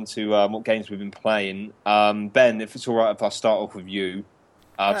move on to what games we've been playing. Ben, if it's all right if I start off with you,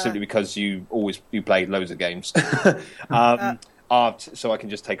 simply because you played loads of games. So I can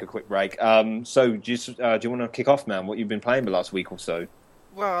just take a quick break. So do you want to kick off, man? What you've been playing the last week or so?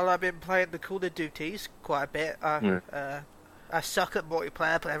 Well, I've been playing the Call of Duties quite a bit. I suck at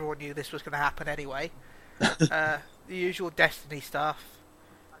multiplayer, but everyone knew this was going to happen anyway. The usual Destiny stuff.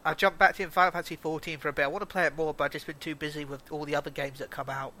 I jumped back to Final Fantasy 14 for a bit. I want to play it more, but I've just been too busy with all the other games that come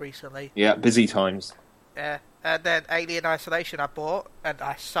out recently. Yeah, busy times. Yeah, and then Alien Isolation I bought, and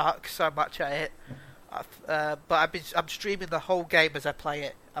I suck so much at it. But I'm streaming the whole game as I play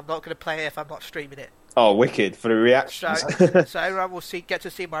it. I'm not going to play it if I'm not streaming it. Oh, wicked for the reactions. So everyone will get to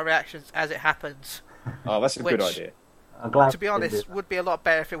see my reactions as it happens. Oh, that's a good idea. I'm glad to be honest, would be a lot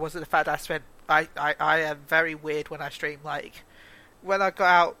better if it wasn't the fact that I am very weird when I stream. Like when I got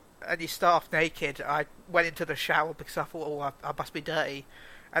out and you start off naked, I went into the shower because I thought, I must be dirty,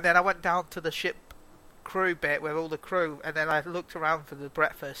 and then I went down to the ship crew bit with all the crew, and then I looked around for the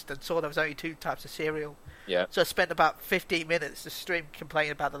breakfast and saw there was only 2 types of cereal. Yeah. So I spent about 15 minutes to stream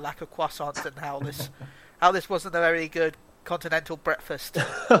complaining about the lack of croissants and how this wasn't a very good continental breakfast.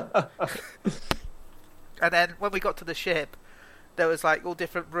 And then when we got to the ship, there was like all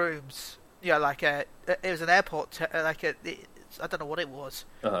different rooms. You know, like it was an airport, I don't know what it was.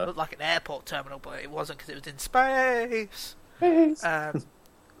 It looked like an airport terminal, but it wasn't because it was in space.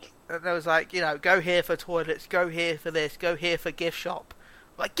 And there was like, you know, go here for toilets, go here for this, go here for gift shop.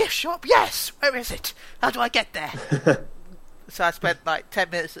 Like, gift shop, yes! Where is it? How do I get there? So I spent like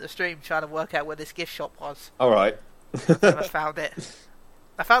 10 minutes at the stream trying to work out where this gift shop was. All right. And I found it.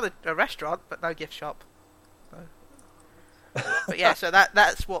 I found a restaurant, but no gift shop. So. But yeah, so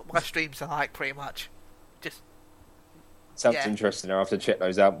that's what my streams are like, pretty much. Just sounds interesting. I'll have to check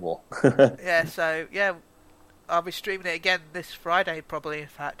those out more. Yeah, so yeah, I'll be streaming it again this Friday, probably. In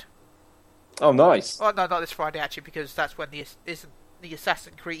fact. Oh, nice. Oh no, not this Friday actually, because that's when the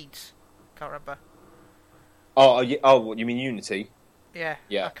Assassin's Creeds. Can't remember. Oh, you mean Unity? Yeah.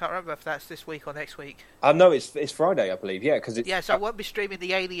 Yeah. I can't remember if that's this week or next week. No, it's Friday, I believe. Yeah, because so I won't be streaming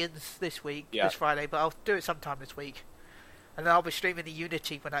the Aliens this week, this Friday, but I'll do it sometime this week, and then I'll be streaming the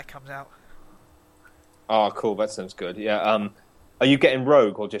Unity when that comes out. Oh, cool. That sounds good. Yeah. Are you getting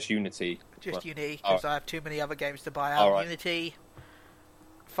Rogue or just Unity? Just Unity, because I have too many other games to buy out. Right. Unity,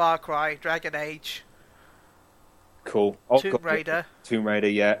 Far Cry, Dragon Age. Cool. Tomb Raider. Tomb Raider,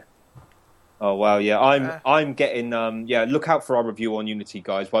 yeah. Oh wow, yeah. I'm getting look out for our review on Unity,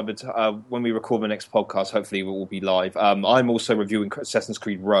 guys. When we record the next podcast, hopefully it will be live. I'm also reviewing Assassin's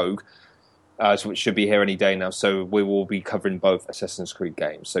Creed Rogue, so it should be here any day now. So we will be covering both Assassin's Creed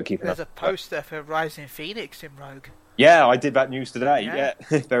games. So keep. There's a poster for Rising Phoenix in Rogue. Yeah, I did that news today. Yeah,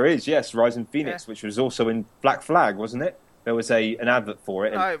 there is. Yes, Rising Phoenix, which was also in Black Flag, wasn't it? There was an advert for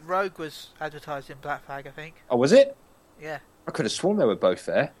it. No, Rogue was advertised in Black Flag, I think. Oh, was it? Yeah. I could have sworn they were both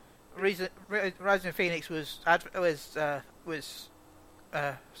there. Rising Phoenix was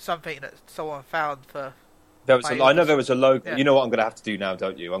something that someone found for. I know there was a logo. Yeah. You know what I'm going to have to do now,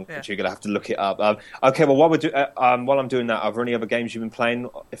 don't you? I'm actually going to have to look it up. Okay, well, while I'm doing that, are there any other games you've been playing?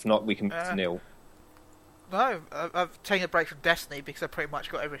 If not, we can move to Neil. No, I've taken a break from Destiny because I pretty much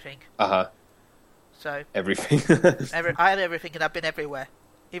got everything. So everything. I had everything, and I've been everywhere,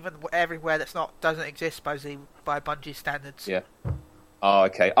 even everywhere doesn't exist supposedly by Bungie standards. Yeah. Oh,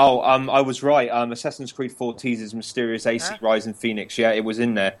 okay. Oh, I was right. Assassin's Creed 4 teases mysterious AC Rising Phoenix. Yeah, it was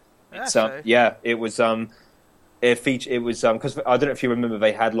in there. It's, it was. It was because I don't know if you remember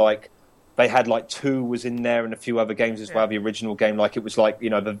they had like 2 was in there and a few other games as well. The original game, like it was like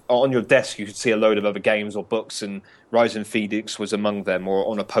on your desk you could see a load of other games or books, and Rising Phoenix was among them, or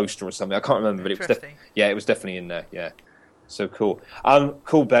on a poster or something. I can't remember, but it was it was definitely in there. Yeah, so cool.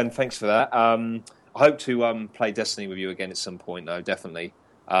 Cool, Ben. Thanks for that. I hope to play Destiny with you again at some point, though. Definitely.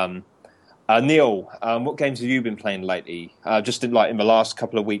 Neil, what games have you been playing lately? Just in the last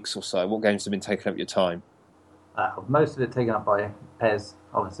couple of weeks or so, what games have been taking up your time? Most of it taken up by Pez,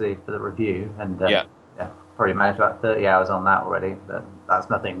 obviously, for the review, and probably managed about 30 hours on that already. But that's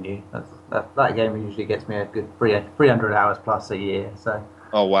nothing new. That game usually gets me a good 300 hours plus a year. So.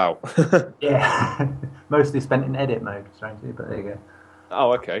 Oh wow. Yeah, mostly spent in edit mode, strangely, but there you go.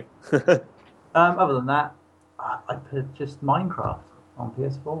 Oh, okay. Other than that, I purchased Minecraft on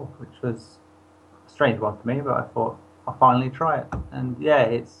PS4, which was a strange one for me, but I thought I'll finally try it. And yeah,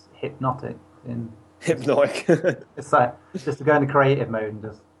 it's hypnotic. Hypnotic. It's like just to go into creative mode and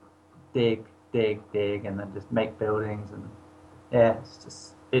just dig, and then just make buildings. And yeah,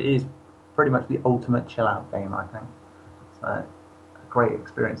 it is pretty much the ultimate chill out game, I think. So a great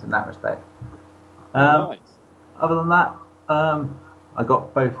experience in that respect. Nice. Other than that, I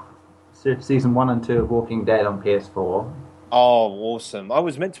got both Season 1 and 2 of Walking Dead on PS4. Oh, awesome. I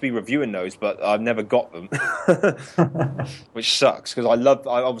was meant to be reviewing those, but I've never got them. Which sucks, because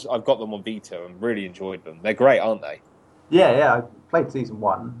I've got them on Vita and really enjoyed them. They're great, aren't they? Yeah, I played Season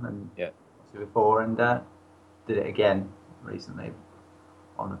 1 and before, and did it again recently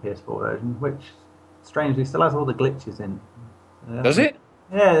on the PS4 version, which strangely still has all the glitches in. Does it?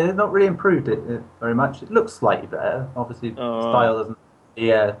 Yeah, they've not really improved it very much. It looks slightly better. Obviously, the style doesn't...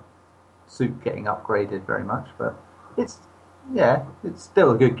 The suit getting upgraded very much, but it's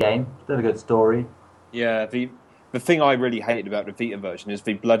still a good game, still a good story. Yeah, the thing I really hated about the Vita version is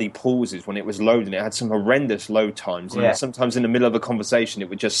the bloody pauses when it was loading. It had some horrendous load times, and sometimes in the middle of a conversation it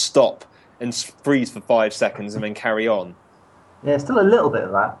would just stop and freeze for 5 seconds and then carry on. Yeah, still a little bit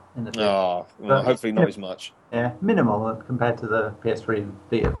of that in the Vita. Well, hopefully not as much. Yeah, minimal compared to the PS3 and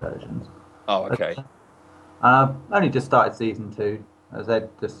Vita versions. Oh, okay. Only just started Season 2, as I said,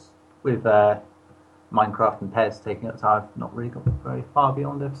 just with Minecraft and PES taking up time. I've not really got very far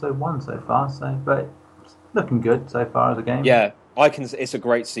beyond episode 1 so far. So, but it's looking good so far as a game. Yeah, it's a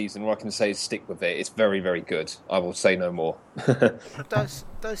great season. What I can say is stick with it. It's very, very good. I will say no more. Does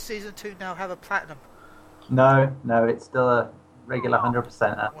season 2 now have a platinum? No, it's still a regular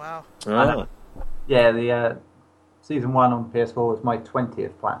 100%. Wow. Oh. Yeah, the season 1 on PS4 was my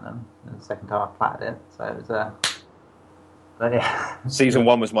 20th platinum, and the second time I platted it. So it was but yeah. Season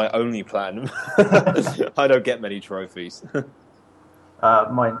 1 was my only platinum. I don't get many trophies.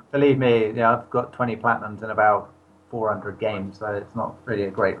 Believe me, I've got 20 platinums in about 400 games, so it's not really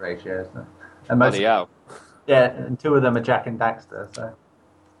a great ratio. So. And and 2 of them are Jak and Daxter. So.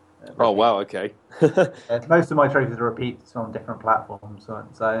 Oh wow! Okay. Most of my trophies are repeats on different platforms, so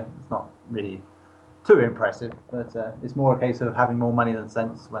it's not really too impressive. But it's more a case of having more money than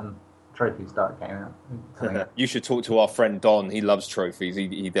sense when trophies start coming out. You should talk to our friend Don. He loves trophies.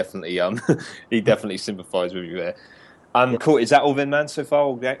 He definitely he definitely sympathises with you there. Cool. Is that all then, man? So far,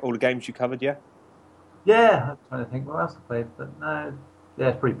 all the games you covered, yeah. Yeah, I'm trying to think what else I played, but no,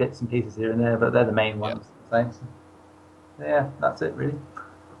 there's probably bits and pieces here and there, but they're the main ones. Yeah, that's it really.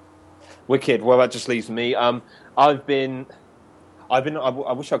 Wicked. Well, that just leaves me. I wish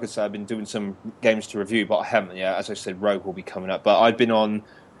I could say I've been doing some games to review, but I haven't yet. As I said, Rogue will be coming up, but I've been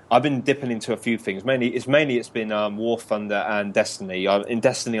dipping into a few things. It's been War Thunder and Destiny. In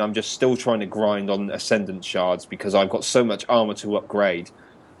Destiny, I'm just still trying to grind on Ascendant shards because I've got so much armor to upgrade.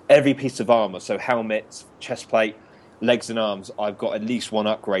 Every piece of armor, so helmet, chest plate, legs and arms, I've got at least one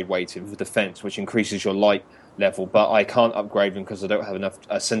upgrade waiting for defense, which increases your light level, but I can't upgrade them because I don't have enough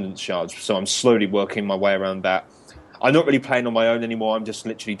Ascendant shards, so I'm slowly working my way around that. I'm not really playing on my own anymore. I'm just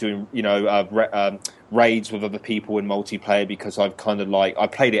literally doing, raids with other people in multiplayer because I've I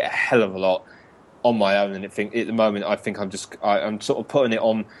played it a hell of a lot on my own, and at the moment I think I'm sort of putting it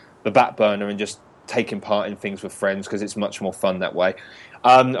on the back burner and just taking part in things with friends because it's much more fun that way.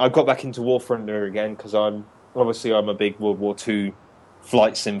 I got back into War Thunder again because I'm a big World War II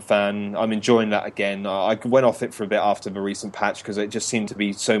flight sim fan. I'm enjoying that again. I went off it for a bit after the recent patch because it just seemed to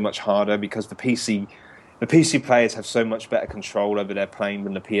be so much harder because the PC players have so much better control over their plane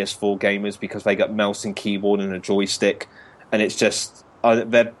than the PS4 gamers because they got mouse and keyboard and a joystick, and it's just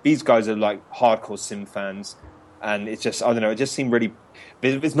these guys are like hardcore sim fans, and it's just it just seemed really.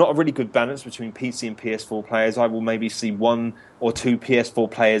 There's not a really good balance between PC and PS4 players. I will maybe see 1 or 2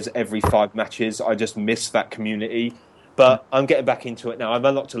 PS4 players every 5 matches. I just miss that community. But I'm getting back into it now. I've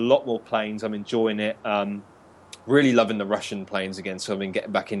unlocked a lot more planes. I'm enjoying it. Really loving the Russian planes again, so I've been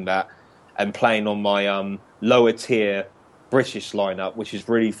getting back in that and playing on my lower tier British lineup, which is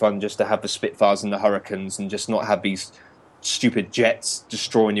really fun just to have the Spitfires and the Hurricanes and just not have these stupid jets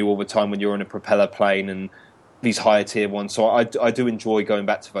destroying you all the time when you're on a propeller plane and these higher tier ones. So I do enjoy going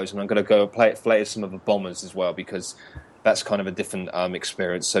back to those, and I'm going to go play some of the bombers as well because that's kind of a different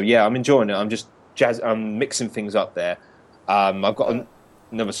experience. So yeah, I'm enjoying it. I'm mixing things up there. I've got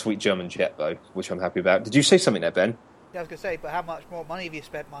another sweet German jet though, which I'm happy about. Did you say something there, Ben? Yeah, I was going to say, but how much more money have you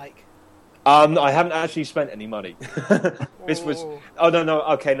spent, Mike? I haven't actually spent any money. I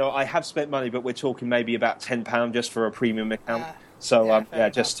have spent money, but we're talking maybe about £10 just for a premium account.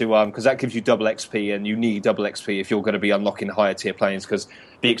 Just to because that gives you double XP, and you need double XP if you're going to be unlocking higher tier planes because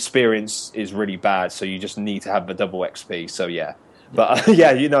the experience is really bad. So you just need to have the double XP. So yeah. But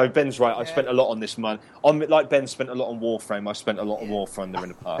Ben's right. I've spent a lot on this month. Like Ben spent a lot on Warframe. I spent a lot on War Thunder in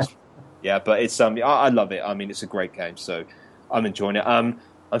the past. Yeah, but it's I love it. I mean, it's a great game, so I'm enjoying it. I'm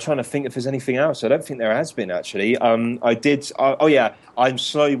trying to think if there's anything else. I don't think there has been actually. I'm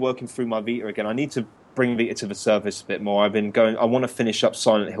slowly working through my Vita again. I need to bring Vita to the surface a bit more. I want to finish up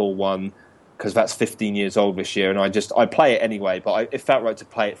Silent Hill 1 because that's 15 years old this year, and I play it anyway. But it felt right to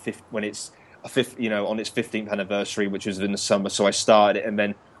play it when it's on its 15th anniversary, which was in the summer. So I started it and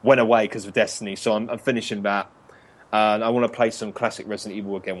then went away because of Destiny. So I'm finishing that. And I want to play some classic Resident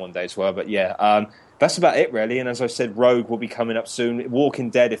Evil again one day as well. But yeah, that's about it really. And as I said, Rogue will be coming up soon. Walking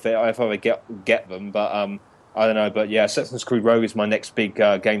Dead if I ever get them. But I don't know. But yeah, Assassin's Creed Rogue is my next big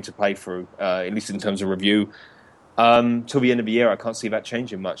game to play through, at least in terms of review. Till the end of the year, I can't see that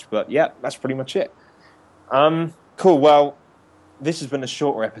changing much. But yeah, that's pretty much it. Cool. Well, this has been a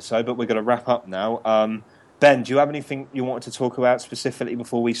shorter episode, but we're going to wrap up now. Ben, do you have anything you wanted to talk about specifically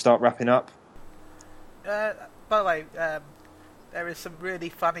before we start wrapping up? By the way, there is some really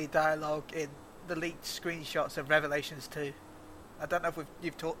funny dialogue in the leaked screenshots of Revelations 2. I don't know if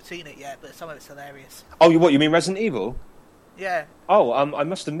you've seen it yet, but some of it's hilarious. Oh, you mean Resident Evil? Yeah. Oh, I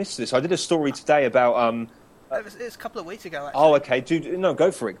must have missed this. I did a story today about It was a couple of weeks ago, actually. Oh, okay.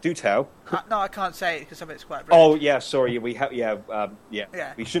 Go for it. Do tell. No, I can't say it because some of it's quite rude. Oh, yeah, sorry. We have, yeah.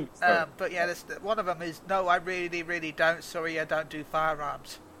 We shouldn't. But yeah, one of them is, no, I really, really don't. Sorry, I don't do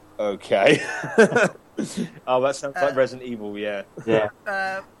firearms. Okay. Oh, that sounds like Resident Evil, yeah. Yeah.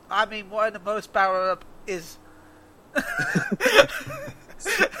 I mean, one of the most barrel up is...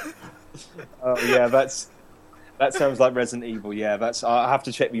 Oh, yeah, that sounds like Resident Evil, yeah. I have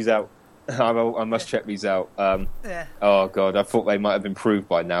to check these out. I must check these out. Yeah. Oh, God, I thought they might have improved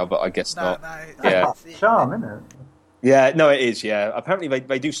by now, but I guess not. No. Yeah. Charm, isn't it? Yeah, no, it is, yeah. Apparently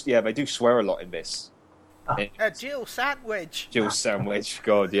they do swear a lot in this. Jill Sandwich. Jill Sandwich,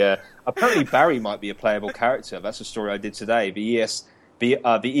 God, yeah. Apparently Barry might be a playable character. That's a story I did today. The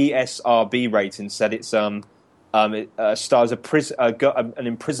ESRB rating said it stars an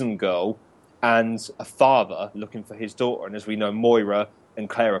imprisoned girl and a father looking for his daughter. And as we know, Moira and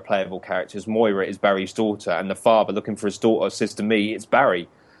Claire are playable characters. Moira is Barry's daughter, and the father looking for his daughter says to me, it's Barry.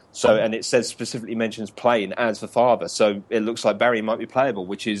 So, and it says specifically mentions playing as the father. So it looks like Barry might be playable,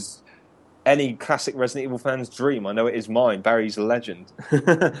 which is any classic Resident Evil fan's dream. I know it is mine. Barry's a legend.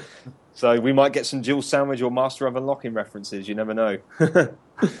 So we might get some Jill Sandwich or Master of Unlocking references. You never know.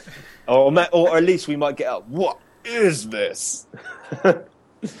 or at least we might get up. What is this?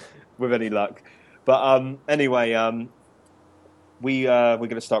 With any luck. But anyway, we're going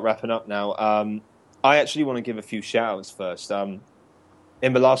to start wrapping up now. I actually want to give a few shout-outs first.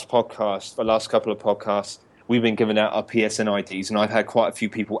 In the last couple of podcasts, we've been giving out our PSN IDs, and I've had quite a few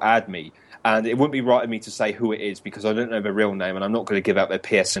people add me. And it wouldn't be right of me to say who it is because I don't know their real name, and I'm not going to give out their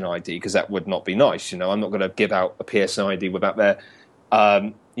PSN ID because that would not be nice. You know, I'm not going to give out a PSN ID without their,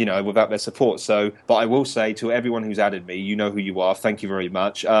 without their support. So, but I will say to everyone who's added me, you know who you are. Thank you very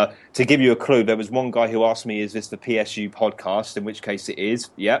much. To give you a clue, there was one guy who asked me, "Is this the PSU podcast?" In which case, it is.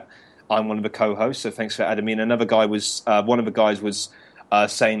 Yep, I'm one of the co-hosts. So thanks for adding me. And another guy was one of the guys was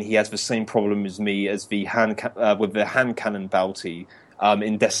saying he has the same problem as me as the with the hand cannon bounty.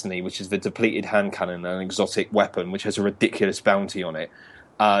 In Destiny, which is the depleted hand cannon, an exotic weapon, which has a ridiculous bounty on it.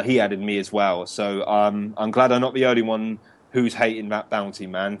 He added me as well. So I'm glad I'm not the only one who's hating that bounty,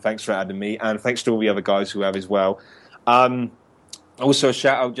 man. Thanks for adding me, and thanks to all the other guys who have as well. Also, a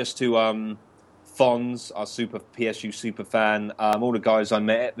shout-out just to Fonz, our PSU super fan, all the guys I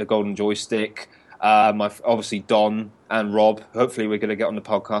met at the Golden Joystick, obviously Don and Rob. Hopefully we're going to get on the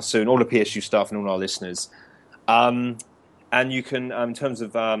podcast soon. All the PSU staff and all our listeners. And you can, in terms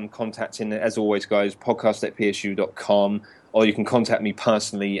of contacting, as always, guys, podcast@psu.com, or you can contact me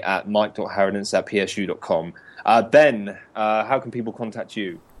personally at mike.harridance@psu.com. Ben, how can people contact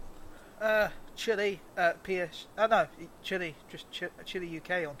you? Chili UK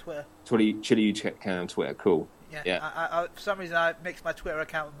on Twitter. Chili UK on Twitter, cool. Yeah. I, for some reason, I mixed my Twitter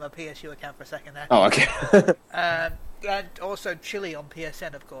account with my PSU account for a second there. Oh, okay. And also Chili on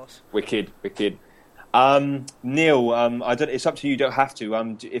PSN, of course. Wicked. Neil, it's up to you. You don't have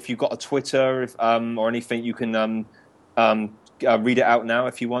to. If you've got a Twitter, or anything, you can read it out now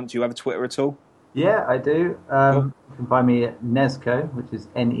if you want. Do you have a Twitter at all? Yeah, I do. You can find me at Nezko, which is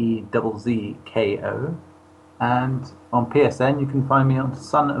NEZZKO, and on PSN you can find me on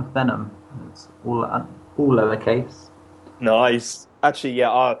Son of Venom. It's all lowercase. Nice. Actually,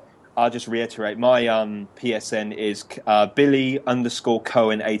 yeah. I'll just reiterate, my PSN is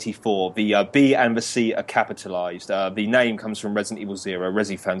Billy_Cohen84. The B and the C are capitalised. The name comes from Resident Evil 0.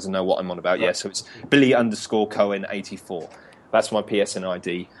 Resi fans will know what I'm on about. Yeah, so it's Billy_Cohen84. That's my PSN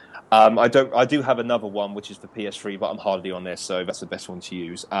ID. I do have another one, which is the PS3, but I'm hardly on this, so that's the best one to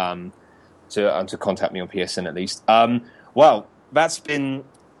use to contact me on PSN at least. Well, that's been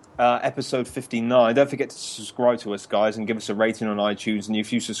episode 59. Don't forget to subscribe to us, guys, and give us a rating on iTunes. And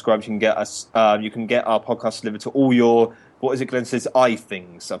if you subscribe, you can get us. You can get our podcast delivered to all your. What is it? Glenn says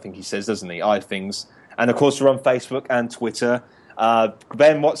iThings. I think he says, doesn't he? iThings. And of course, we're on Facebook and Twitter.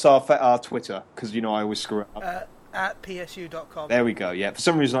 Ben, what's our Twitter? Because I always screw it up. At psu.com. There we go. Yeah. For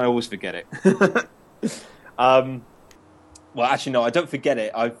some reason, I always forget it. Well, actually, no, I don't forget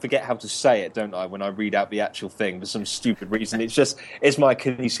it. I forget how to say it, don't I, when I read out the actual thing for some stupid reason. It's my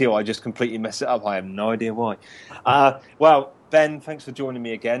Achilles heel. I just completely mess it up. I have no idea why. Well, Ben, thanks for joining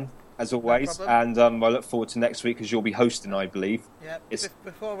me again, as always. No and I look forward to next week, because you'll be hosting, I believe. Yeah.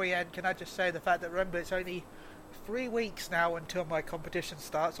 Before we end, can I just say the fact that, remember, it's only 3 weeks now until my competition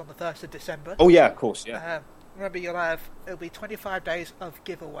starts on the 1st of December. Oh, yeah, of course, yeah. Remember, it'll be 25 days of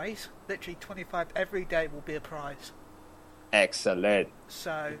giveaways. Literally 25. Every day will be a prize. Excellent.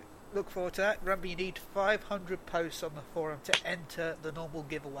 So, look forward to that. Remember, you need 500 posts on the forum to enter the normal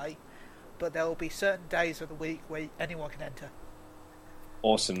giveaway, but there will be certain days of the week where anyone can enter.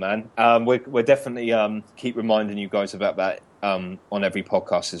 Awesome, man. We're definitely keep reminding you guys about that on every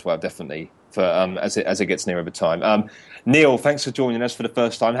podcast as well. Definitely for as it gets nearer the time. Neil, thanks for joining us for the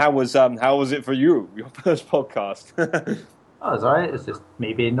first time. How was it for you? Your first podcast? Oh, it's alright. It's just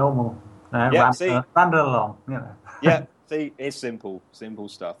me being normal, rambling along. Yeah. See, it's simple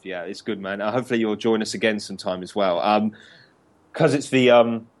stuff. Yeah, it's good, man. Hopefully you'll join us again sometime as well. Because it's the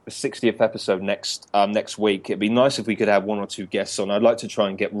 60th episode next week. It'd be nice if we could have one or two guests on. I'd like to try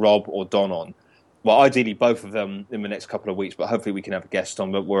and get Rob or Don on. Well, ideally both of them in the next couple of weeks, but hopefully we can have a guest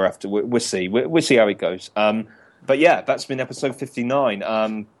on. But we'll see. We'll see how it goes. But yeah, that's been episode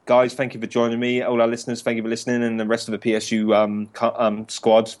 59. Guys, thank you for joining me. All our listeners, thank you for listening, and the rest of the PSU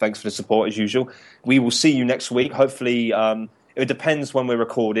squad, thanks for the support as usual. We will see you next week. Hopefully, it depends when we're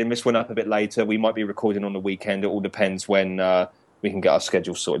recording. This went up a bit later. We might be recording on the weekend. It all depends when we can get our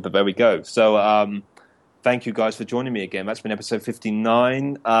schedule sorted. But there we go. So thank you guys for joining me again. That's been episode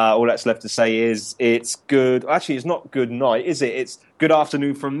 59. All that's left to say is it's good. Actually, it's not good night, is it? It's good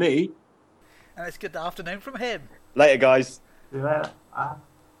afternoon from me. And it's good afternoon from him. Later, guys. See you later.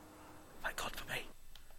 Thank God for me.